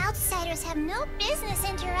 Outsiders have no business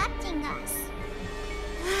interrupting us.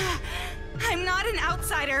 I'm not an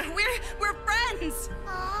outsider. We're friends.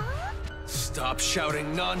 Aww. Stop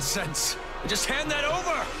shouting nonsense and just hand that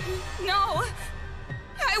over! No,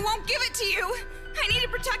 I won't give it to you. I need to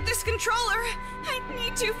protect this controller. I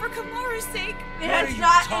need to for Kamaru's sake. That's you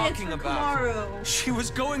not talking it for about? Kamaru. She was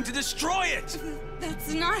going to destroy it!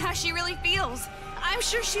 That's not how she really feels. I'm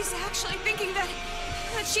sure she's actually thinking that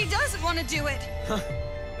she doesn't want to do it.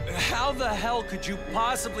 How the hell could you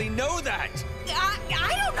possibly know that?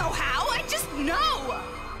 I don't know how. I just know.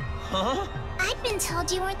 Huh? I've been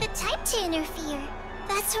told you weren't the type to interfere.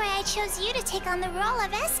 That's why I chose you to take on the role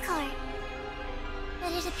of escort.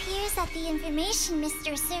 But it appears that the information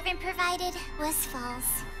Mr. Servant provided was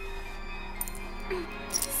false.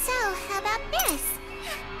 So, how about this?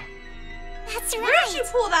 That's right. Where did you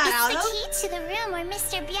pull that out It's of? the key to the room where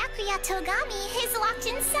Mr. Byakuya Togami is locked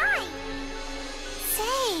inside.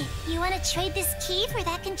 Say, you want to trade this key for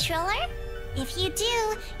that controller? If you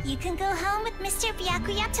do, you can go home with Mr.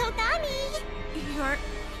 Byakuya Togami. You're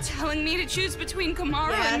telling me to choose between Kamaru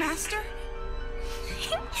Yes. and Master?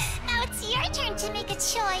 Now it's your turn to make a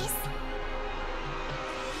choice.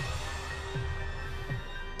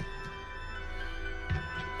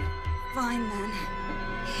 Fine then.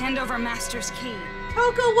 Hand over Master's key.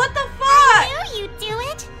 Toko, what the I fuck? knew you'd do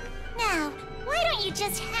it. Now, why don't you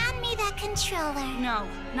just hand me that controller? No,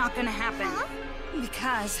 not gonna happen. Huh?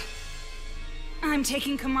 Because I'm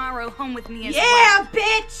taking Kamaru home with me as well. Yeah,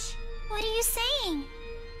 bitch! What are you saying?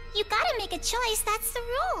 You gotta make a choice, that's the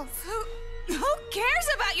rules. Who cares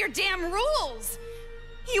about your damn rules?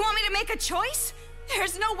 You want me to make a choice?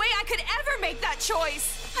 There's no way I could ever make that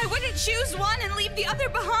choice. I wouldn't choose one and leave the other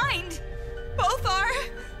behind. Both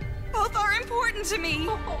are important to me.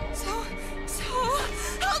 So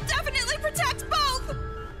I'll definitely protect both.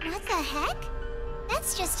 What the heck?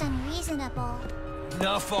 That's just unreasonable.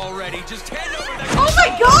 Enough already. Just hand over the Oh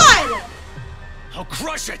my god! I'll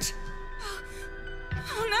crush it!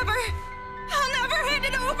 I'll never hand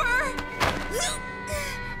it over.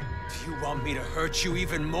 Do you want me to hurt you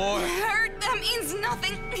even more? Hurt, that means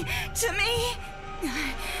nothing to me.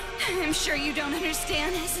 I'm sure you don't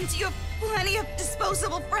understand since you have plenty of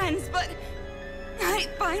disposable friends, but I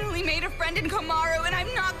finally made a friend in Komaru and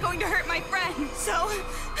I'm not going to hurt my friend, so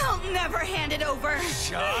I'll never hand it over.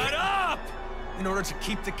 Shut up! In order to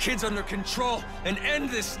keep the kids under control and end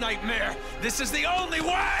this nightmare, this is the only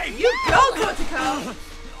way! You go, Kotoko!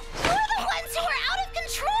 You're the ones who are out of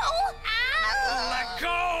control! Ow! Let go!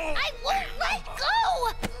 I won't let go!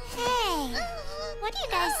 Hey, what are you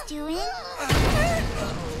guys doing?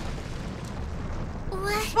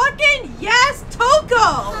 What? Fucking yes, Toko!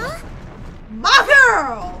 Huh? My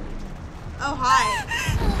girl! Oh, hi.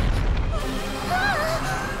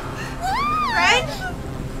 Friend?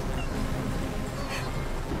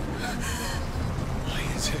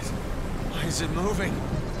 Why is it moving?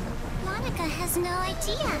 Monica has no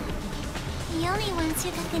idea. The only ones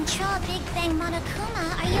who can control Big Bang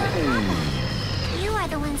Monokuma are you and Papa. You are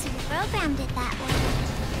the ones who programmed it that way.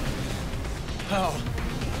 How?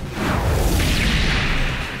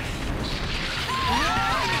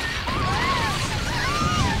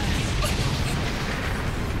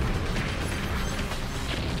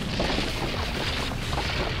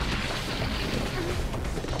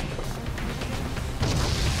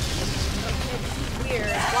 Weird.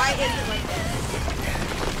 Why is it like this?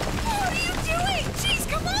 What are you doing? Jeez,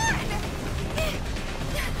 come on!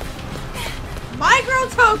 My girl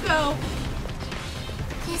Toko!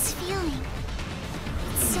 This feeling.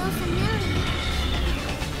 It's so familiar.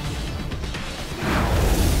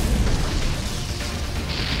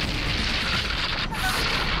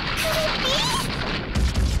 Could it be?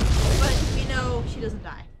 But we know she doesn't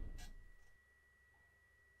die.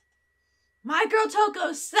 My girl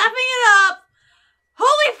Toko stepping it up!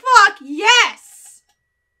 Holy fuck, yes!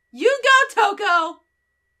 You go, Toko!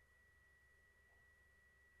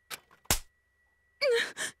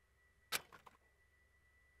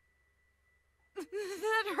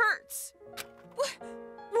 That hurts.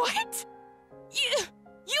 What? You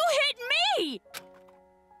hit me!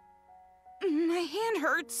 My hand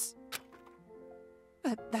hurts.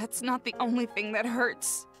 But that's not the only thing that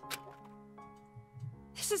hurts.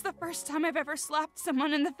 This is the first time I've ever slapped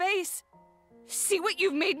someone in the face. See what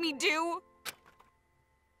you've made me do?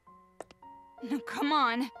 Now come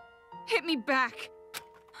on. Hit me back.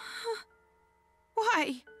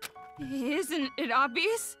 Why? Isn't it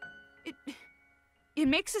obvious? It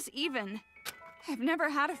makes us even. I've never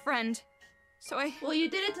had a friend, so Well, you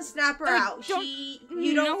did it to snap her I out. don't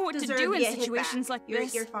You know don't what to deserve do in get hit situations back. like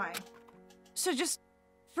this. You're fine. So just,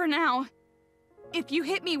 for now, if you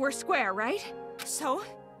hit me, we're square, right? So,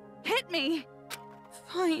 hit me.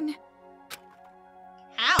 Fine.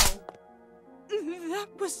 How? That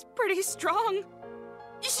was pretty strong.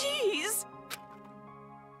 Jeez.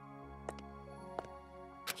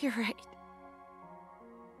 You're right.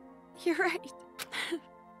 You're right.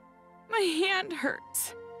 My hand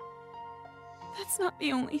hurts. That's not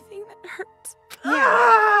the only thing that hurts.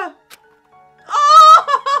 Ah!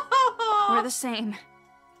 Oh! We're the same.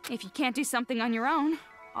 If you can't do something on your own,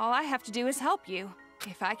 all I have to do is help you.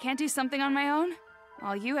 If I can't do something on my own,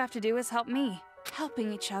 all you have to do is help me.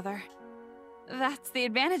 Helping each other. That's the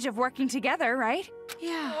advantage of working together, right?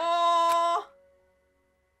 Yeah. Oh!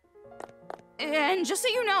 And just so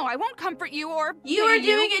you know, I won't comfort you or You were pity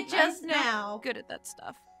doing it just I'm not now. good at that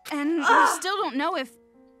stuff. And we Ugh. still don't know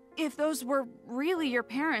if those were really your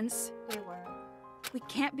parents. They were. We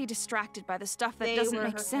can't be distracted by the stuff that They doesn't were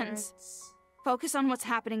make her sense. parents. Focus on what's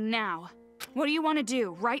happening now. What do you want to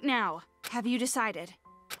do right now? Have you decided?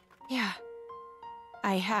 Yeah,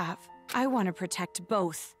 I have. I want to protect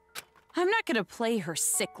both. I'm not gonna play her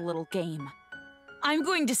sick little game. I'm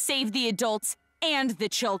going to save the adults and the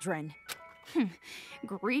children.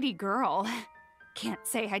 Greedy girl. Can't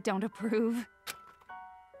say I don't approve.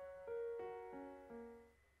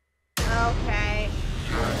 Okay.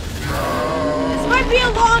 This might be a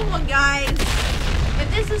long one, guys.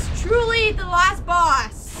 If this is truly the last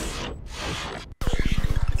boss,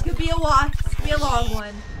 it's gonna be a lot. It's gonna be a long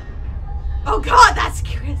one. Oh god, that's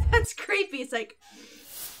creepy. It's like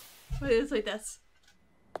It's like this.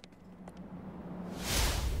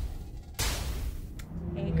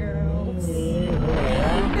 Hey, girls.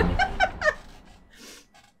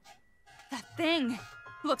 That thing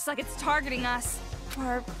looks like it's targeting us.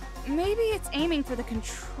 Or maybe it's aiming for the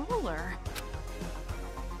controller.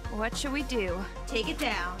 What should we do? Take it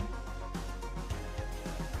down.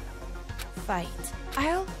 Fight.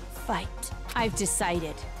 I'll fight. I've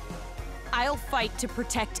decided. I'll fight to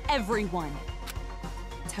protect everyone.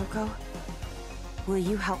 Toko, will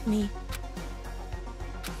you help me?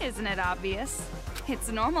 Isn't it obvious? It's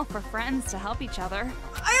normal for friends to help each other.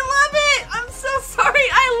 I love it! I'm so sorry.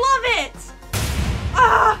 I love it!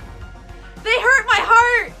 Ah! They hurt my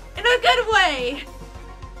heart in a good way.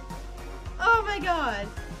 Oh my god.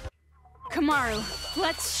 Kamaru,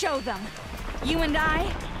 let's show them. You and I,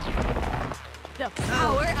 the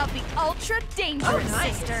power of the Ultra Dangerous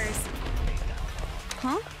nice. Sisters.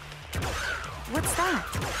 Huh? What's that?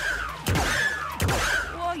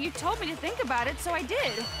 Well, you told me to think about it, so I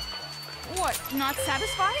did. What, not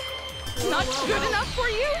satisfied? Not good enough for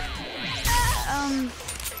you?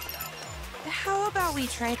 How about we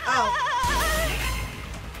try...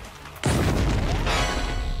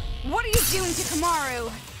 What are you doing to Kamaru?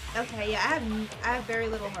 Okay, yeah, I have very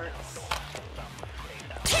little hearts.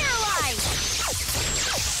 Paralyzed!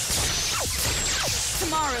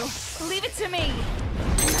 Kamaru, leave it to me.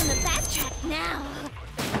 I'm on the fast track now.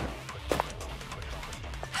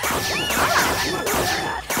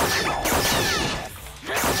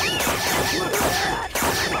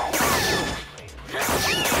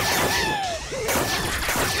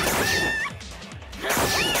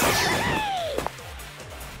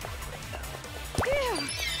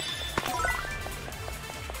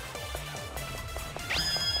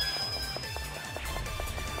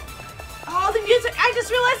 Oh, the music! I just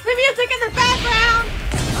realized the music in the background!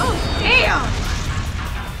 Oh, damn!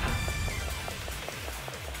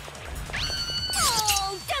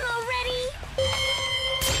 Oh, done already?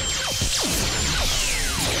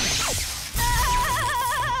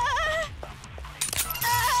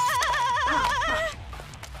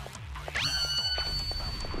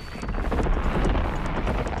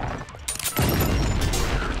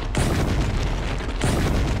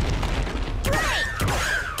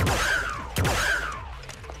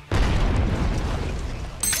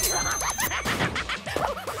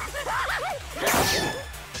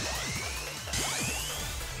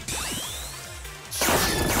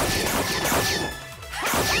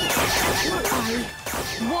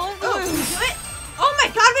 Won't Oh, can we lose! do it? Oh my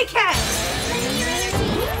god, we can!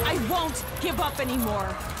 I won't give up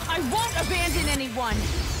anymore. I won't abandon anyone.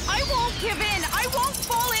 I won't give in. I won't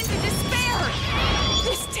fall into despair.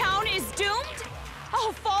 This town is doomed?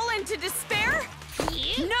 I'll fall into despair?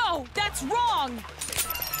 No, that's wrong.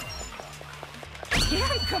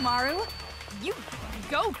 Damn, Kamaru. You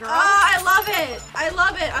go, girl. Oh, I love it! I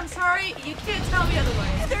love it! I'm sorry, you can't tell me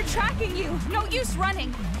otherwise. They're tracking you. No use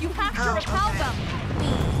running. You have to Oh, repel okay. them.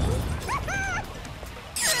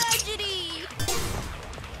 Tragedy!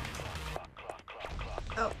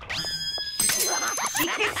 Oh. She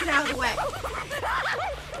kicks it out of the way.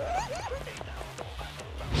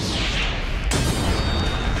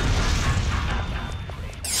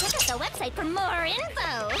 Check out the website for more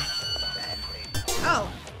info.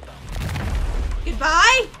 Oh.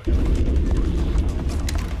 Goodbye?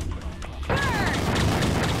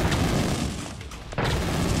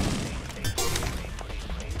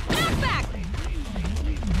 Knockback.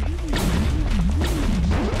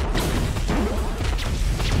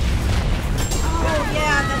 Oh,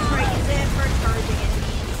 yeah, that's right. Use it for charging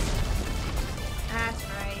enemies. That's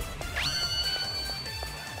right.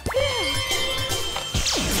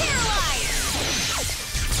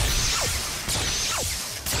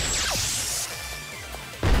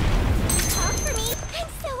 Talk for me, and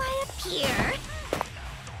so I appear.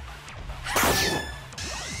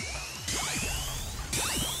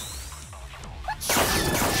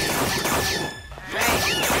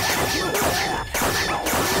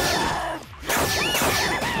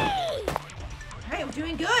 Alright, we're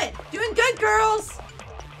doing good. Doing good, girls.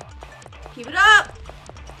 Keep it up.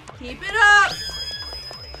 Keep it up.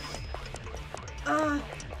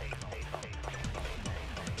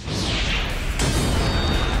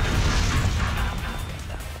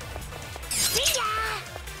 See ya!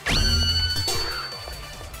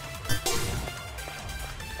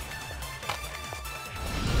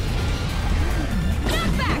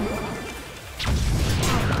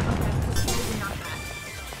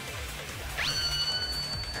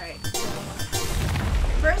 Alright.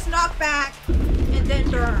 First knockback, and then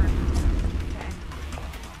burn. Okay.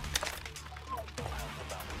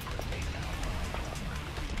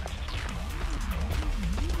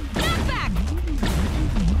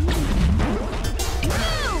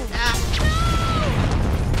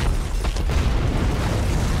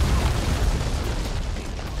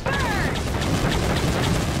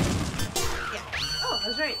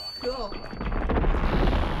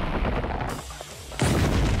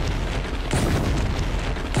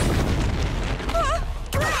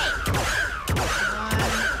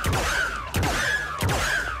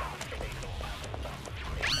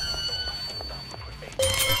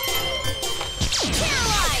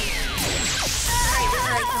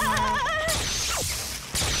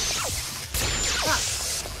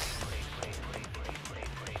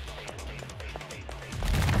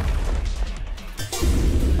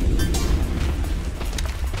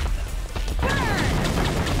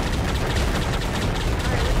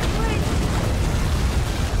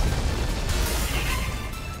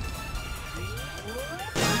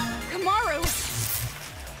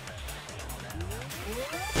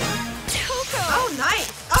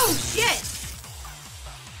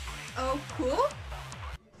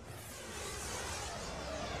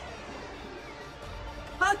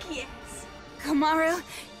 Komaru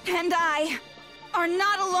and I are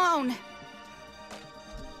not alone.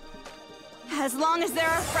 As long as there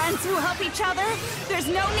are friends who help each other, there's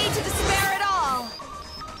no need to despair at all.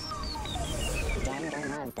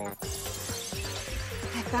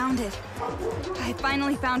 I found it. I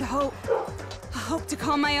finally found hope. A hope to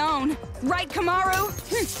call my own. Right, Komaru?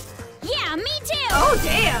 Yeah, me too! Oh,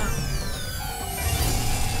 damn!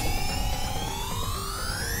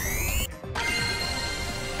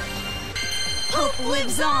 Hope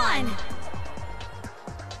lives on!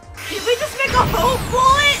 Did we just make a hope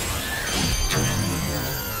bullet?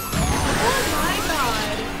 Oh my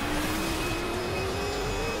god.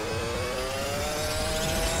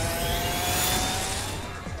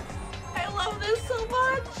 I love this so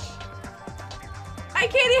much. I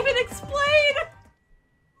can't even explain.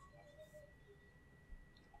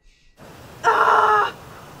 Ah!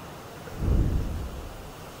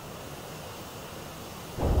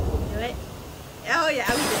 Do it. Oh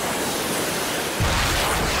yeah, we did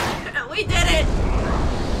it. We did it.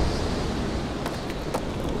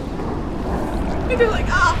 We'd be like,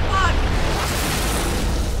 oh fuck.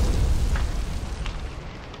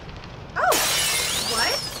 Oh,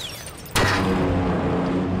 what?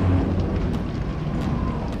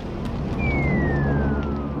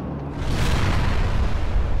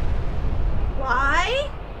 Why?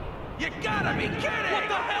 You gotta be kidding! What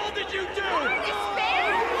the hell did you do?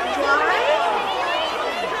 Why?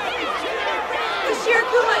 Is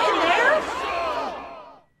Shirokuma in there?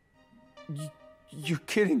 You're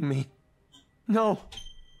kidding me. No.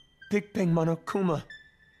 Big Bang Monokuma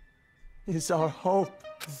is our hope.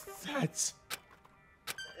 That's...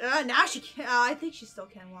 Now she can. I think she still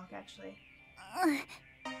can walk, actually.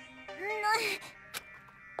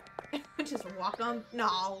 Just walk on.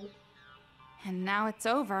 No. And now it's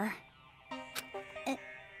over.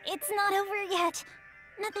 It's not over yet.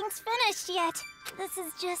 Nothing's finished yet.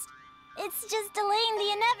 It's just delaying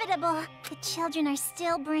the inevitable. The children are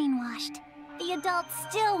still brainwashed. The adults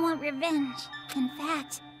still want revenge. In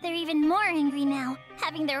fact, they're even more angry now,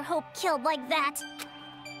 having their hope killed like that.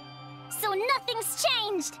 So nothing's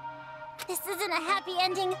changed. This isn't a happy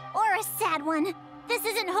ending or a sad one. This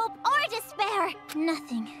isn't hope or despair.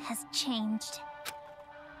 Nothing has changed.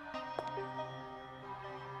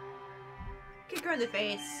 Kick her in the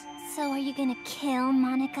face. So are you gonna kill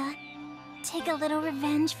Monica? Take a little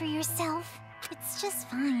revenge for yourself? It's just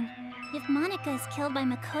fine. If Monica is killed by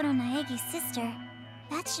Makoto Naegi's sister,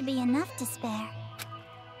 that should be enough to spare.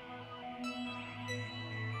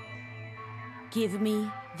 Give me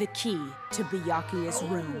the key to Byakuya's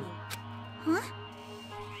room. Huh?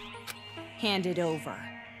 Hand it over.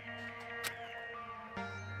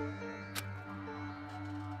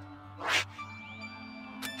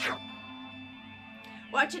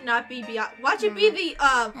 Watch it not be watch it be the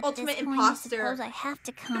ultimate At this point, imposter. I suppose I have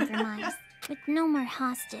to compromise. With no more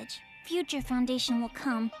hostage, future foundation will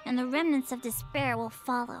come, and the remnants of despair will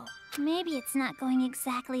follow. Maybe it's not going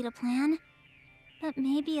exactly to plan, but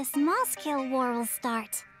maybe a small-scale war will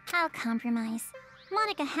start. I'll compromise.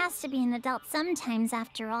 Monica has to be an adult sometimes,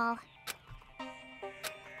 after all.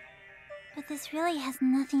 But this really has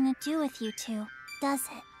nothing to do with you two, does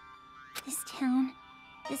it? This town,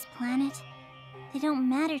 this planet, they don't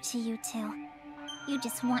matter to you two. You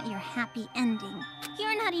just want your happy ending.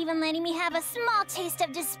 You're not even letting me have a small taste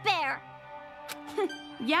of despair!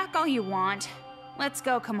 Yak all you want. Let's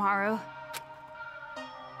go, Komaru.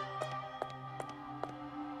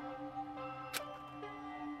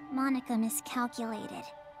 Monica miscalculated.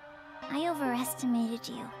 I overestimated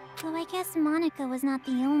you. Though I guess Monica was not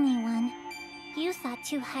the only one. You thought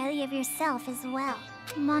too highly of yourself as well.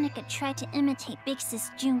 Monica tried to imitate Big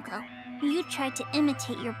Sis Junko. You tried to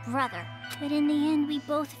imitate your brother. But in the end, we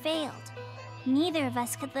both failed. Neither of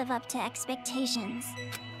us could live up to expectations.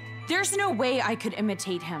 There's no way I could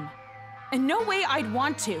imitate him. And no way I'd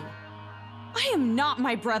want to. I am not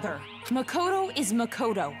my brother. Makoto is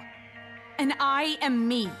Makoto. And I am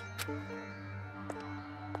me.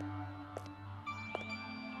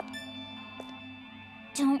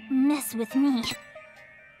 Don't mess with me.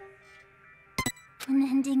 An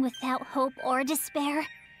ending without hope or despair?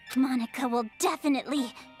 Monica will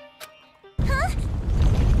definitely... Huh?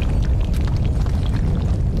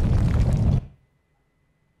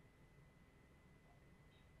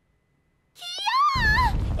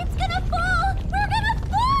 Yeah! It's gonna fall! We're gonna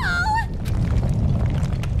fall!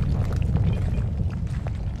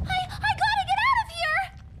 I gotta get out of here!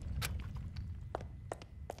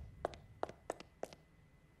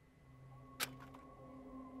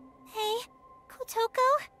 Hey, Kotoko?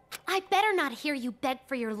 I'd better not hear you beg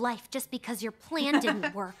for your life just because your plan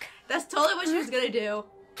didn't work. That's totally what she was gonna do.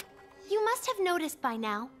 You must have noticed by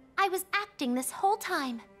now, I was acting this whole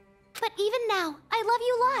time. But even now, I love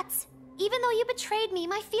you lots. Even though you betrayed me,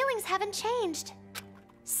 my feelings haven't changed.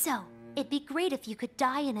 So, it'd be great if you could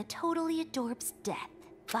die in a totally adorbs death.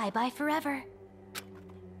 Bye-bye forever.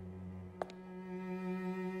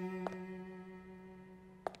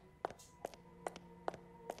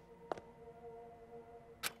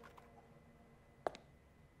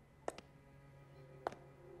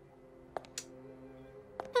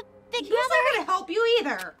 Big He's brother, not gonna help you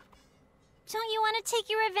either. don't you want to take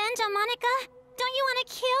your revenge on Monica? Don't you want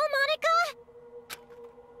to kill Monica?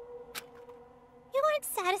 You weren't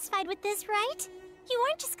satisfied with this, right? You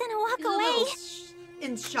weren't just gonna walk He's a away. little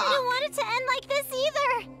in I shock. don't want it to end like this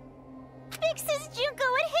either. Big Sis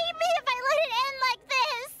Junko would hate me if I let it end like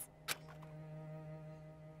this.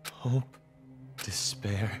 Hope,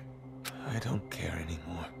 despair. I don't care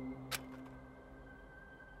anymore.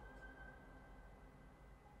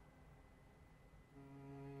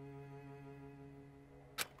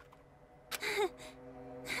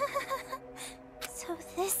 So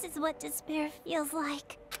this is what despair feels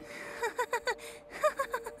like.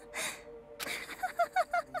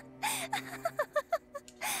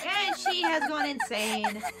 And she has gone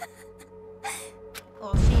insane.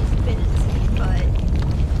 Well, she's been insane, but...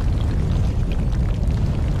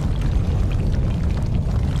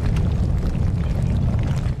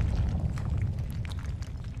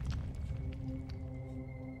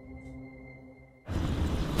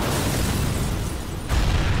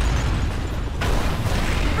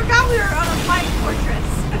 Forgot we were on a flying fortress.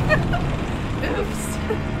 Oops.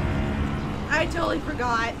 I totally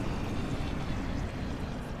forgot.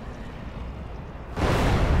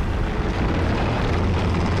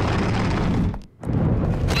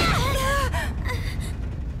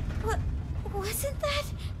 Wasn't that?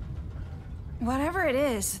 Whatever it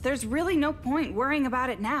is, there's really no point worrying about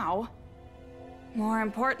it now. More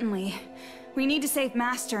importantly, we need to save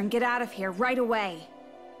Master and get out of here right away.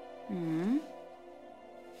 Hmm?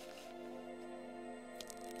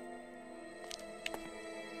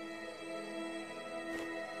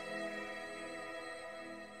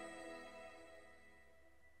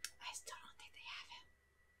 I still don't think they have him.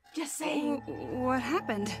 Just saying. What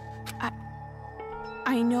happened?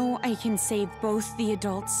 I know I can save both the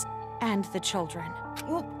adults and the children.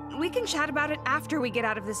 Well, we can chat about it after we get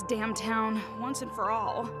out of this damn town, once and for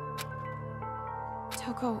all.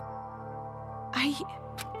 Toko,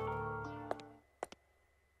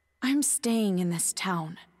 I'm staying in this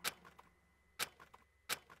town.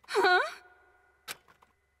 Huh?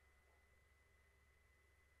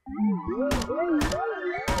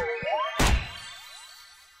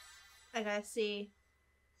 I gotta see.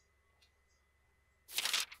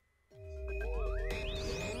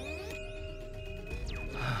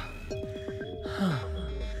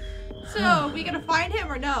 So, we gonna find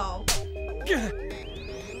him or no? Because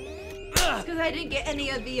I didn't get any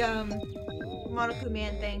of the, Monaco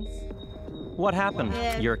Man things. What happened?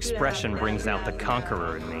 Your expression Blah, blah, brings out the blah,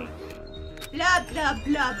 conqueror in me. Blah, blah,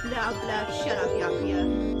 blah, blah, blah. Shut up, Yakuya.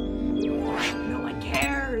 No one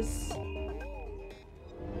cares.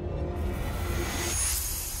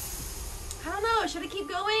 I don't know. Should I keep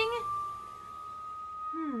going?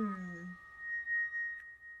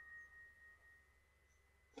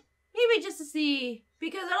 Maybe just to see.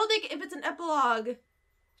 Because I don't think if it's an epilogue,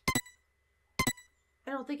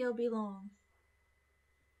 I don't think it'll be long.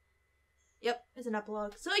 Yep, it's an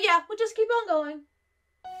epilogue. So yeah, we'll just keep on going.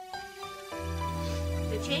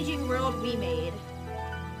 The changing world we made.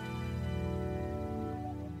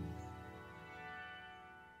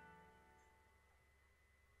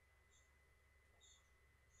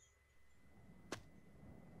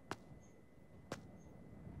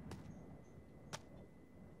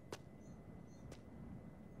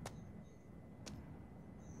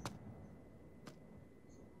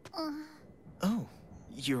 Oh,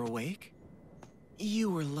 you're awake?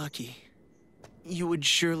 You were lucky. You would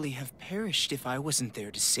surely have perished if I wasn't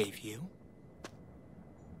there to save you.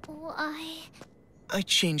 Why? I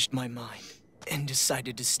changed my mind and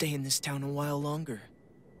decided to stay in this town a while longer.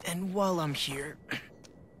 And while I'm here,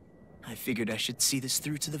 I figured I should see this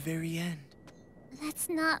through to the very end. That's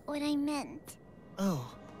not what I meant.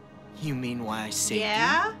 Oh, you mean why I saved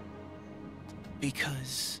Yeah? you?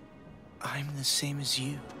 Because I'm the same as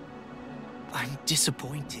you. I'm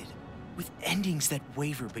disappointed, with endings that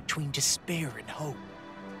waver between despair and hope.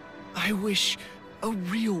 I wish a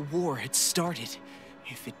real war had started.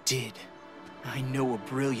 If it did, I know a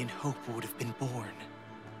brilliant hope would have been born.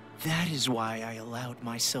 That is why I allowed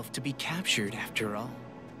myself to be captured after all.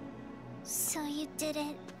 So you did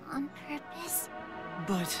it on purpose?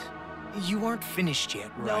 But You aren't finished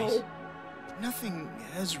yet, right? No. Nothing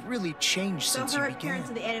has really changed So since her you began. appearance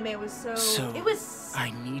in the anime was So, it was.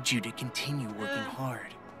 I need you to continue working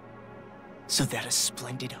hard. So that a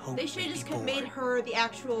splendid hope They should may have just be born. made her the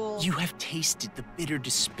actual. You have tasted the bitter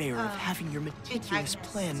despair of having your meticulous antagonist.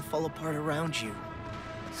 plan fall apart around you.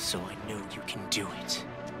 So I know you can do it.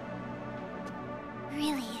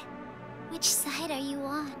 Really? Which side are you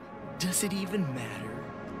on? Does it even matter?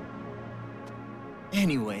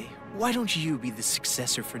 Anyway, why don't you be the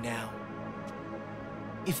successor for now?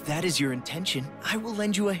 If that is your intention, I will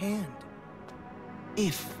lend you a hand.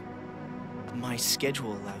 If my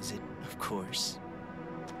schedule allows it, of course.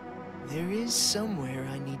 There is somewhere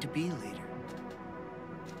I need to be later.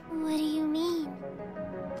 What do you mean?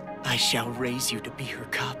 I shall raise you to be her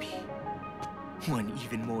copy. One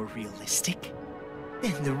even more realistic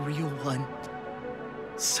than the real one.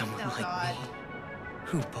 Someone Oh, like God. me,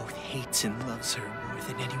 who both hates and loves her more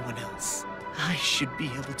than anyone else. I should be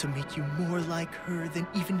able to make you more like her than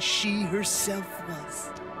even she herself was.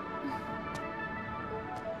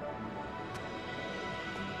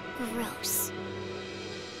 Gross.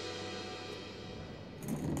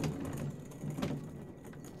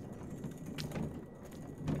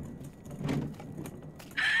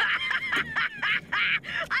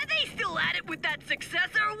 Are they still at it with that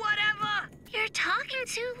successor or whatever? You're talking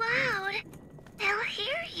too loud. They'll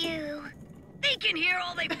hear you. They can hear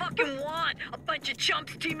all they fucking want. A bunch of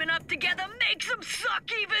chumps teaming up together makes them suck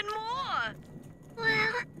even more.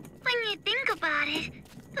 Well, when you think about it,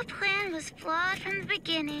 the plan was flawed from the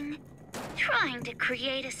beginning. Trying to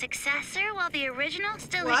create a successor while the original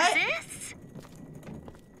still What? exists?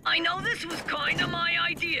 I know this was kinda my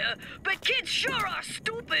idea, but kids sure are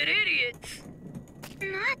stupid idiots.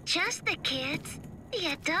 Not just the kids. The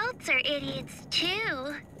adults are idiots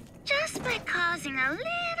too. Just by causing a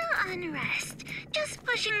little unrest, just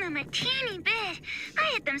pushing them a teeny bit, I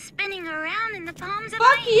had them spinning around in the palms of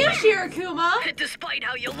my Fuck you, hands. Shirakuma. Despite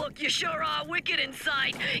how you look, you sure are wicked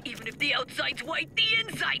inside. Even if the outside's white, the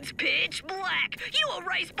inside's pitch black. You a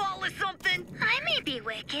rice ball or something? I may be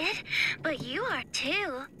wicked, but you are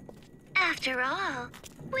too. After all,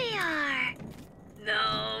 we are.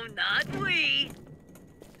 No, not we.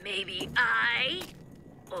 Maybe I,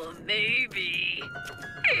 or maybe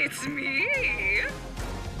it's me.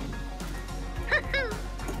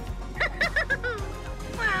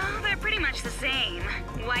 Well, they're pretty much the same.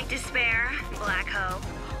 White despair, black hope.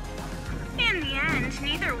 In the end,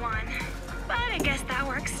 neither one. But I guess that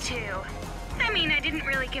works too. I mean, I didn't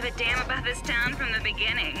really give a damn about this town from the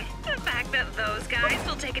beginning. The fact that those guys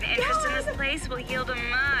will take an interest in this place will yield a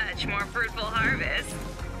much more fruitful harvest.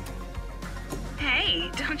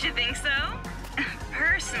 Hey, don't you think so?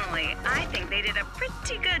 Personally, I think they did a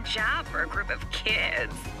pretty good job for a group of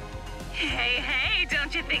kids. Hey,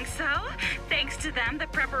 don't you think so? Thanks to them, the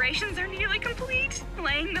preparations are nearly complete.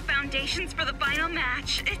 Laying the foundations for the final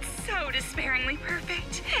match. It's so despairingly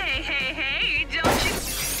perfect. Hey, don't you...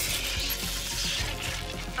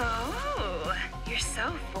 Oh, you're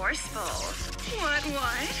so forceful. What?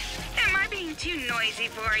 Am I being too noisy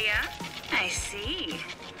for you? I see.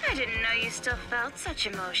 I didn't know you still felt such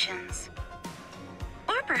emotions.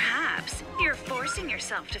 Or perhaps you're forcing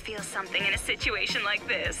yourself to feel something in a situation like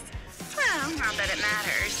this. Well, not that it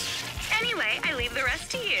matters. Anyway, I leave the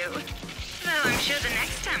rest to you. Though I'm sure the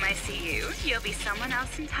next time I see you, you'll be someone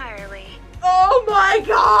else entirely. Oh my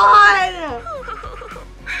god!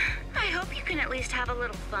 I hope you can at least have a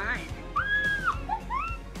little fun.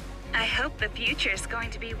 I hope the future's going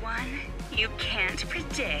to be one you can't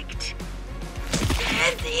predict.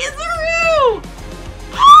 It's Izuru!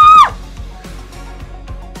 Ah!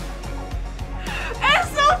 It's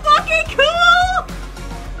so fucking cool!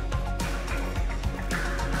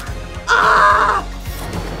 Ah!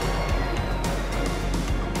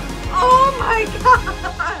 Oh my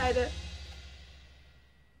god!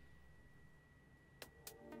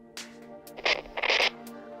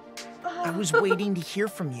 I was waiting to hear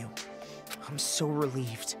from you. I'm so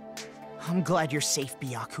relieved. I'm glad you're safe,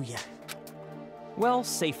 Byakuya. Well,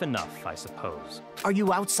 safe enough, I suppose. Are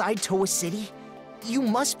you outside Towa City? You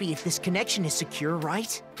must be if this connection is secure,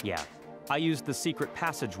 right? Yeah. I used the secret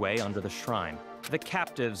passageway under the shrine. The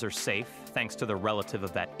captives are safe, thanks to the relative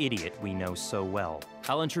of that idiot we know so well.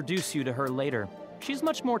 I'll introduce you to her later. She's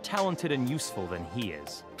much more talented and useful than he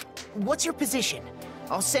is. What's your position?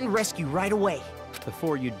 I'll send rescue right away.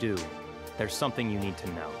 Before you do, there's something you need to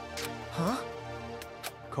know. Huh?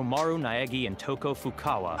 Komaru Naegi and Toko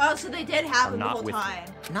Fukawa Oh, so they did have are him the not whole with time.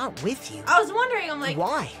 Not with you. I was wondering, I'm like,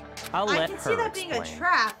 Why? I'll I let can her see that being a explain.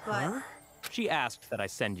 trap, but Her? She asked that I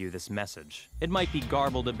send you this message. It might be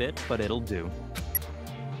garbled a bit, but it'll do.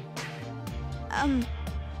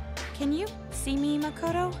 Can you see me,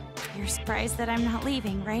 Makoto? You're surprised that I'm not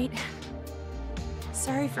leaving, right?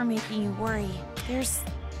 Sorry for making you worry. There's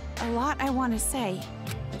a lot I want to say.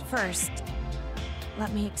 But first,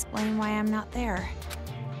 let me explain why I'm not there.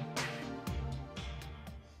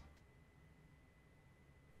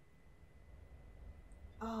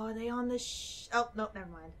 Oh, are they on the oh, no, never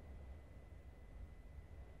mind.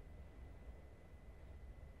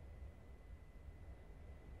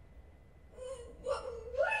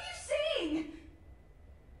 What are you saying?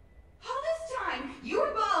 All this time, you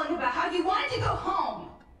were bawling about how you wanted to go home.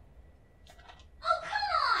 Oh,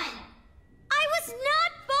 come on! I was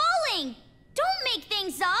not bawling! Don't make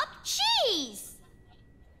things up! Jeez!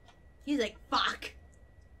 He's like, fuck.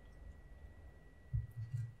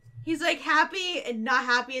 He's like happy and not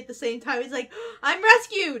happy at the same time. He's like, I'm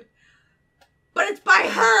rescued! But it's by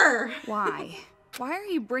her! Why? Why are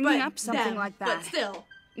you bringing up something like that? But still.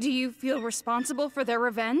 Do you feel responsible for their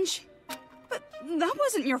revenge? But that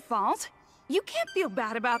wasn't your fault. You can't feel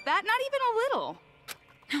bad about that, not even a little.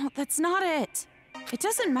 No, that's not it. It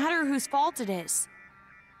doesn't matter whose fault it is.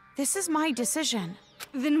 This is my decision.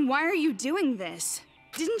 Then why are you doing this?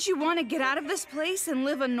 Didn't you want to get out of this place and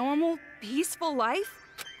live a normal, peaceful life?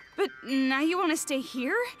 But now you want to stay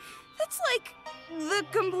here? That's like the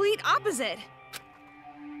complete opposite.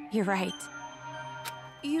 You're right.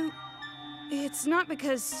 It's not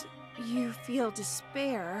because you feel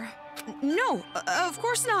despair. No, of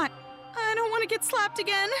course not. I don't want to get slapped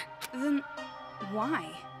again. Then why?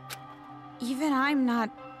 Even I'm not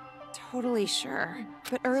totally sure.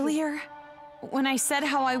 But earlier, when I said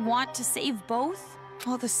how I want to save both,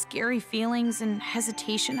 all the scary feelings and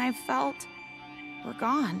hesitation I've felt were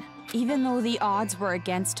gone. Even though the odds were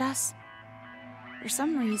against us, for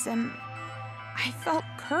some reason, I felt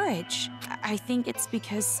courage. I think it's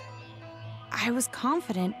because I was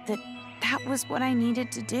confident that that was what I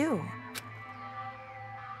needed to do.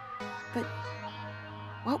 But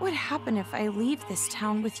what would happen if I leave this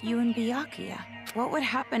town with you and Byakuya? What would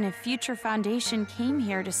happen if Future Foundation came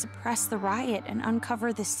here to suppress the riot and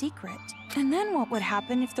uncover the secret? And then what would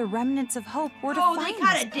happen if the remnants of hope were to find they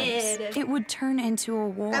this kinda place? did. It would turn into a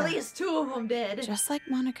war. At least 2 of them did. Just like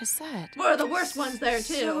Monica said. We're the worst ones there,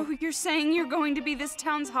 too. So you're saying you're going to be this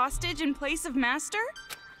town's hostage in place of Master?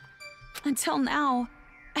 Until now,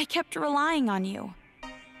 I kept relying on you.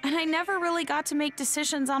 And I never really got to make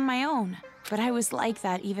decisions on my own. But I was like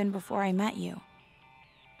that even before I met you.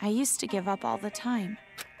 I used to give up all the time.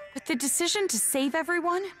 But the decision to save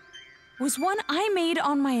everyone was one I made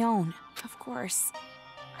on my own. Of course,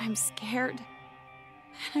 I'm scared.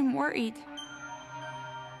 And I'm worried.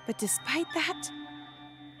 But despite that,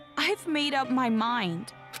 I've made up my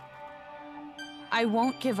mind. I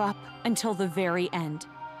won't give up until the very end.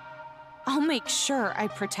 I'll make sure I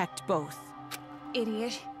protect both.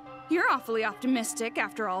 Idiot. You're awfully optimistic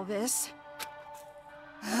after all this.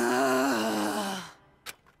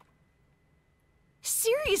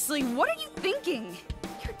 Seriously, what are you thinking?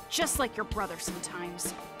 You're just like your brother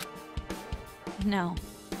sometimes. No.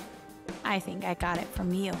 I think I got it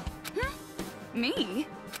from you. Me?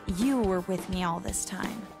 You were with me all this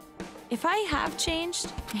time. If I have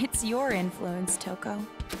changed, it's your influence, Toko.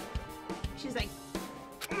 She's like,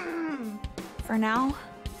 For now,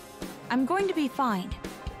 I'm going to be fine.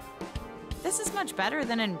 This is much better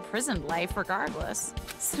than imprisoned life regardless,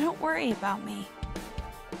 so don't worry about me.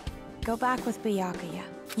 Go back with Byakuya.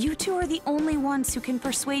 You two are the only ones who can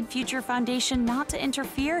persuade Future Foundation not to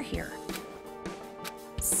interfere here.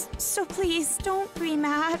 So please, don't be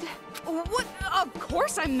mad. What? Of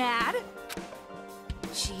course I'm mad!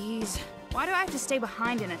 Jeez, why do I have to stay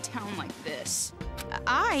behind in a town like this?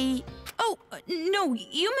 Oh, no,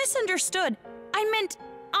 you misunderstood. I meant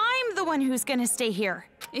I'm the one who's gonna stay here.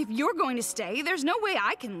 If you're going to stay, there's no way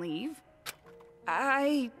I can leave.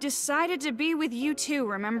 I decided to be with you too,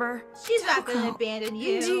 remember? she's not gonna abandon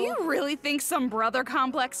you. Do you really think some brother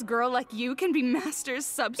complex girl like you can be Master's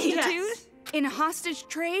substitute? Yes. In a hostage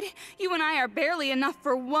trade, you and I are barely enough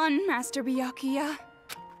for one, Master Byakuya.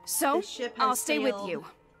 So, The ship has I'll stay with sailed. you.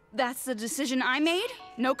 That's the decision I made,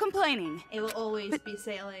 no complaining. It will always be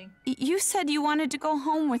sailing. You said you wanted to go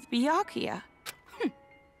home with Byakuya.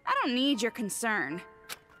 I don't need your concern.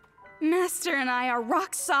 Master and I are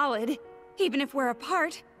rock solid. Even if we're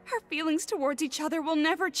apart, our feelings towards each other will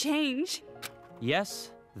never change.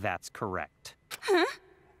 Yes, that's correct. Huh?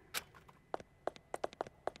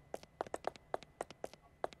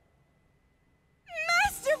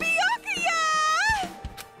 Master Byakuya!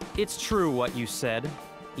 It's true what you said.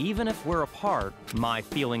 Even if we're apart, my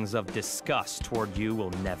feelings of disgust toward you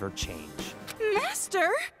will never change. Master?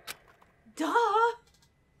 Duh!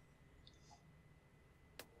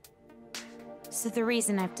 So the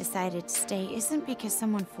reason I've decided to stay isn't because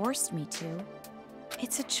someone forced me to.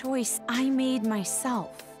 It's a choice I made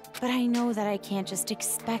myself. But I know that I can't just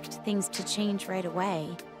expect things to change right away,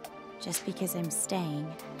 just because I'm staying.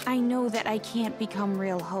 I know that I can't become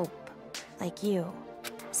real Hope, like you.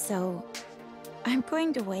 So, I'm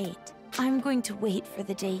going to wait. I'm going to wait for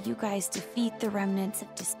the day you guys defeat the remnants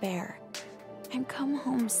of despair and come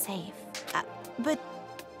home safe. But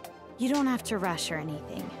you don't have to rush or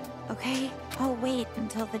anything, okay? I'll wait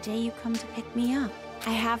until the day you come to pick me up.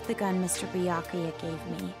 I have the gun Mr. Byakuya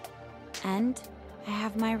gave me, and I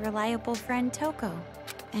have my reliable friend Toko.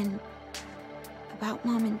 And about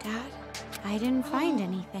Mom and Dad, I didn't find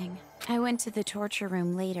anything. I went to the torture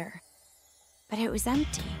room later, but it was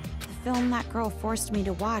empty. The film that girl forced me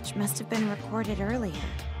to watch must have been recorded earlier.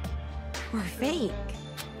 Or fake.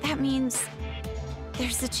 That means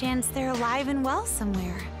there's a chance they're alive and well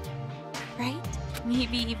somewhere. Right?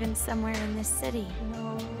 Maybe even somewhere in this city.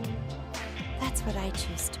 No. That's what I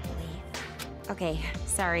choose to believe. Okay,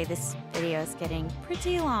 sorry, this video is getting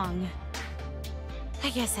pretty long. I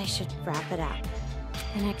guess I should wrap it up.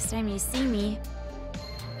 The next time you see me,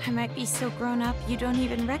 I might be so grown up you don't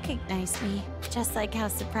even recognize me. Just like how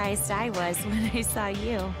surprised I was when I saw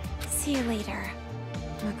you. See you later,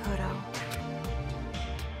 Makoto.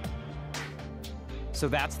 So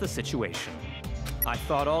that's the situation. I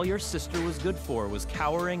thought all your sister was good for was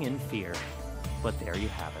cowering in fear. But there you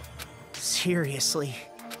have it. Seriously.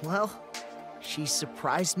 Well, she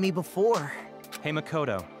surprised me before. Hey,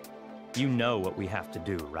 Makoto. You know what we have to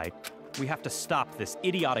do, right? We have to stop this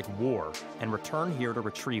idiotic war and return here to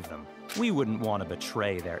retrieve them. We wouldn't want to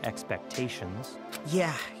betray their expectations.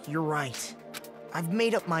 Yeah, you're right. I've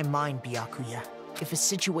made up my mind, Byakuya. If a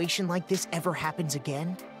situation like this ever happens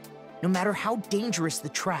again, no matter how dangerous the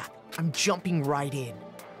trap, I'm jumping right in,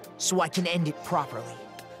 so I can end it properly,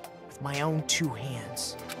 with my own 2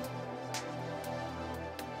 hands.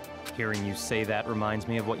 Hearing you say that reminds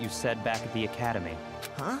me of what you said back at the academy.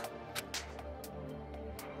 Huh?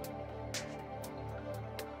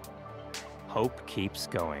 Hope keeps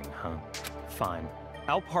going, huh? Fine.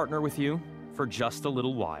 I'll partner with you for just a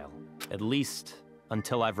little while. At least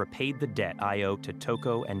until I've repaid the debt I owe to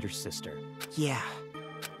Toko and your sister. Yeah.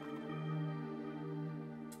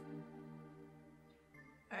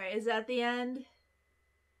 Alright, is that the end?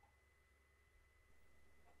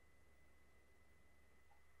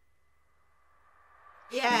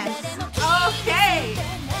 Yes. Okay.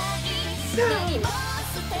 So,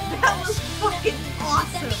 that was fucking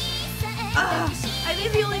awesome. I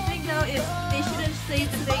think the only thing though is they should have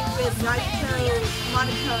saved the thing with Nagito,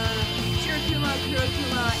 Monica, Shirokuma,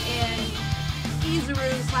 Kurokuma, and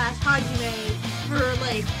Izuru/Hajime for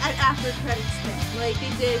like an after credits thing, like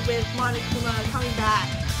they did with Monokuma coming back,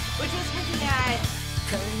 which was hinting at,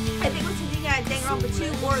 I think it was hinting at Danganronpa 2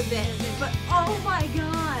 or this, but oh my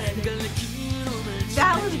god,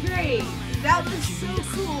 that was great. That was so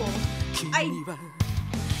cool.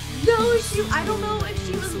 No issue. I don't know if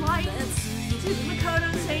she was lying to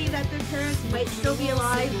Makoto saying that their parents might still be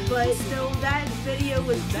alive, but no, that video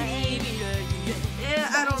was pretty.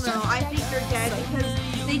 I don't know. I think they're dead because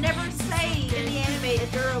they never say in the anime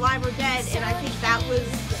if they're alive or dead, and I think that was,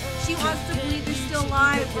 she wants to believe they're still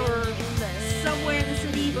alive or somewhere in the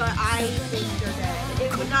city, but I think they're dead.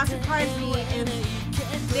 It would not surprise me if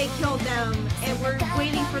they killed them, and we're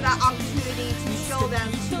waiting for that opportunity to show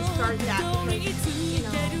them to start that, because, you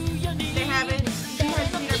know, they haven't seen their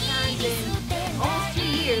parents in almost 2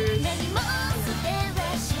 years.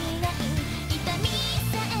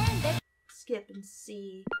 Skip and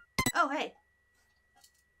see. Oh, hey.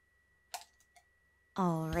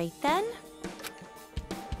 Alright then.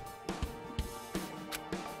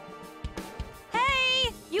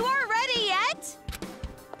 Hey! You aren't ready yet?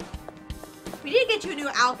 We did get you a new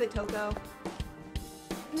outfit, Toko.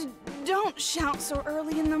 Don't shout so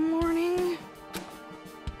early in the morning.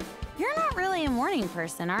 You're not really a morning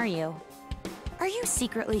person, are you? Are you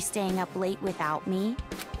secretly staying up late without me?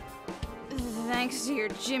 Thanks to your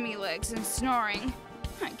Jimmy legs and snoring,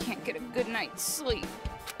 I can't get a good night's sleep.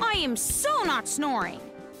 I am so not snoring.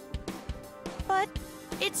 But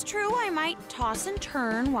it's true I might toss and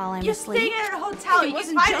turn while I'm You're asleep. staying at a hotel. It You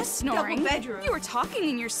wasn't can find just a double snoring. bedroom. You were talking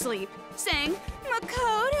in your sleep, saying,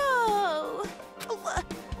 Makoto!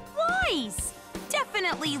 Lies!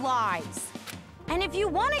 Definitely lies. And if you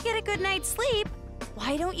want to get a good night's sleep,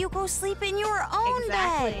 why don't you go sleep in your own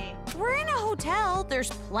bed? We're in a hotel. There's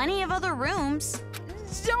plenty of other rooms.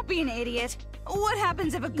 Don't be an idiot. What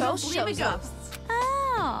happens if a ghost You don't believe shows in up? ghosts.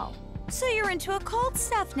 Oh, so you're into occult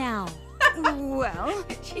stuff now. Well,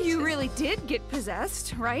 you really did get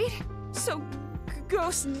possessed, right? So,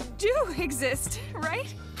 Ghosts do exist,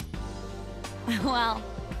 right? Well,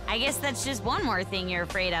 I guess that's just one more thing you're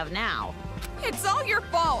afraid of now. It's all your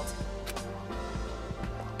fault!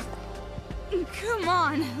 Come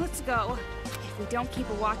on, let's go. If we don't keep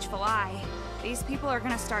a watchful eye, these people are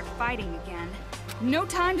gonna start fighting again. No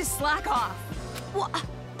time to slack off. What?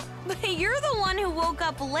 But you're the one who woke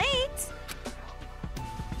up late.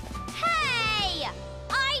 Hey!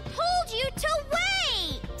 I told you to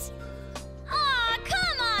wait! Aw,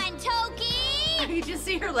 come on, Toki! You just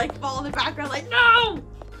see her like fall in the background like, no!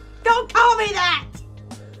 Don't call me that!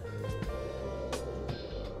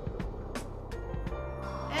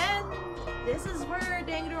 And this is where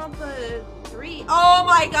Danganronpa 3... Oh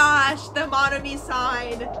my gosh! The Monomi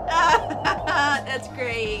sign! That's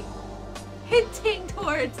great. Hinting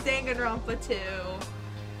towards Danganronpa 2.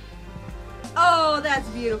 Oh, that's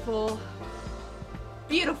beautiful.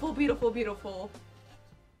 Beautiful, beautiful, beautiful.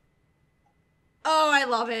 Oh, I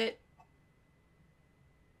love it.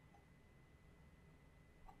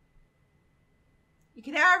 You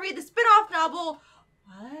can now read the spin-off novel.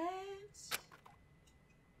 What?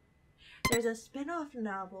 There's a spin-off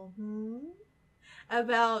novel,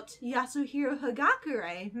 about Yasuhiro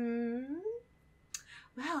Hagakure,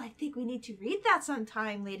 Well, I think we need to read that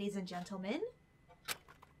sometime, ladies and gentlemen.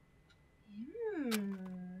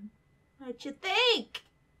 What you think?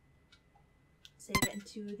 Save it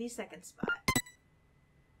into the second spot.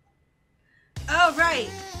 Oh, right.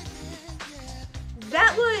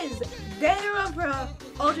 That was Danganronpa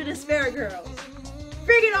Ultra Despair Girls.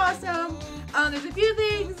 Freaking awesome. There's a few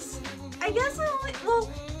things. I guess due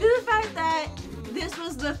to the fact that this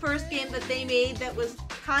was the first game that they made that was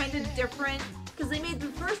kind of different. Because they made the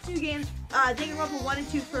first two games, Danganronpa 1 and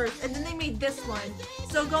 2 first, and then they made this one.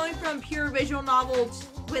 So going from pure visual novels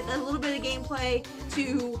with a little bit of gameplay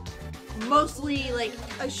to mostly like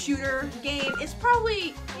a shooter game, it's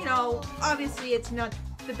probably, you know, obviously it's not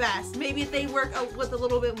the best. Maybe if they work with a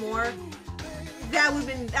little bit more, that would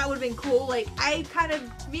have been cool. Like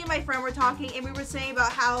me and my friend were talking, and we were saying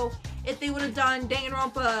about how if they would have done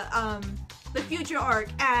Danganronpa, the future arc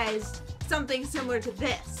as something similar to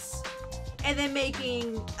this. And then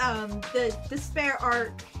making the despair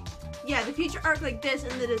arc, the future arc like this,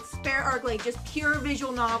 and the despair arc like just pure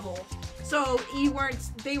visual novel. So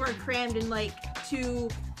they weren't crammed in like 2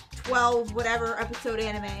 12 whatever episode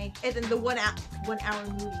anime, and then the 1 hour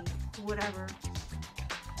movie, whatever.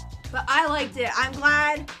 But I liked it. I'm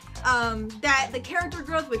glad that the character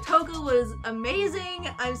growth with Toka was amazing.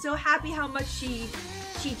 I'm so happy how much she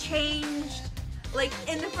changed. Like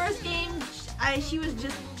in the first game, she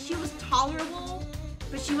was tolerable,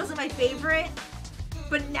 but she wasn't my favorite.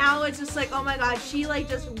 But now it's just like, oh my god, she like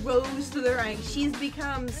just rose through the ranks. She's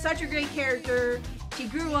become such a great character. She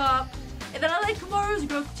grew up. And then I like Komaru's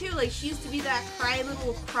growth too. Like she used to be that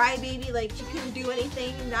little crybaby, like she couldn't do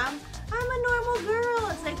anything. And now I'm a normal girl.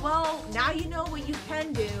 It's like, well, now you know what you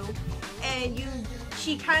can do. And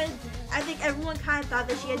I think everyone kind of thought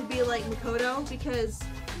that she had to be like Makoto because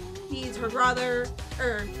he's her brother,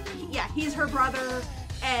 he's her brother,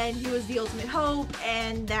 and he was the ultimate hope,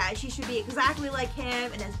 and that she should be exactly like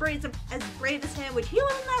him and as brave as him, which he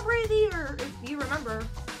wasn't that brave either, if you remember.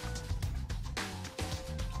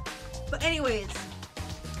 But anyways,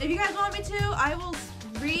 if you guys want me to, I will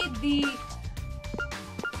read the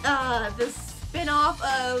spin-off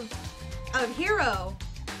of Hero.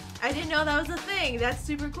 I didn't know that was a thing. That's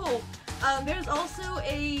super cool. There's also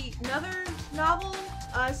another novel,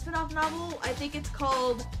 spin-off novel. I think it's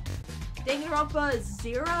called Danganronpa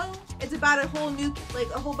 0. It's about a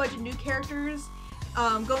whole bunch of new characters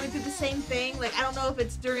going through the same thing. Like, I don't know if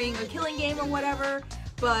it's during a killing game or whatever,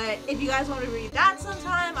 but if you guys want to read that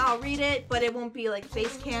sometime, I'll read it, but it won't be like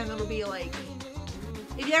face cam. It'll be like,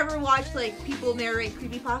 if you ever watch like people narrate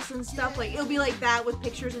creepypasta and stuff, like it'll be like that with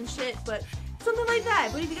pictures and shit, but something like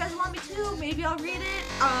that. But if you guys want me to, maybe I'll read it.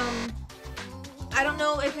 I don't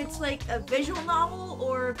know if it's like a visual novel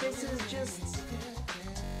or if this is just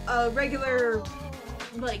a regular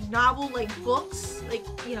like novel, like books, like,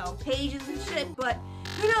 you know, pages and shit, but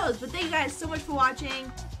who knows. But thank you guys so much for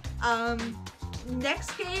watching.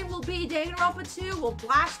 Next game will be Danganronpa 2. We'll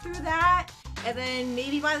blast through that, and then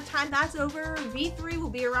maybe by the time that's over, V3 will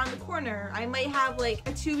be around the corner. I might have like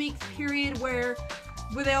a 2-week period where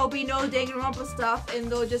there'll be no Danganronpa stuff,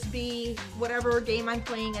 and there'll just be whatever game I'm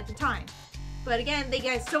playing at the time. But again, thank you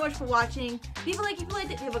guys so much for watching. Leave a like if you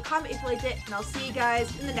liked it, leave a comment if you liked it, and I'll see you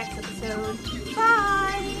guys in the next episode.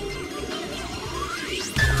 Bye!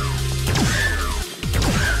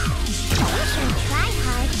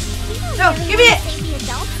 No, give me it!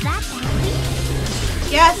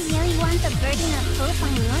 Yes! You really want the the burden of hope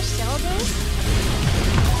on your shoulders?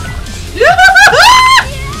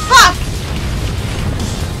 Fuck!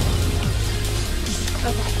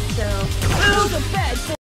 Okay, so... Build a bed for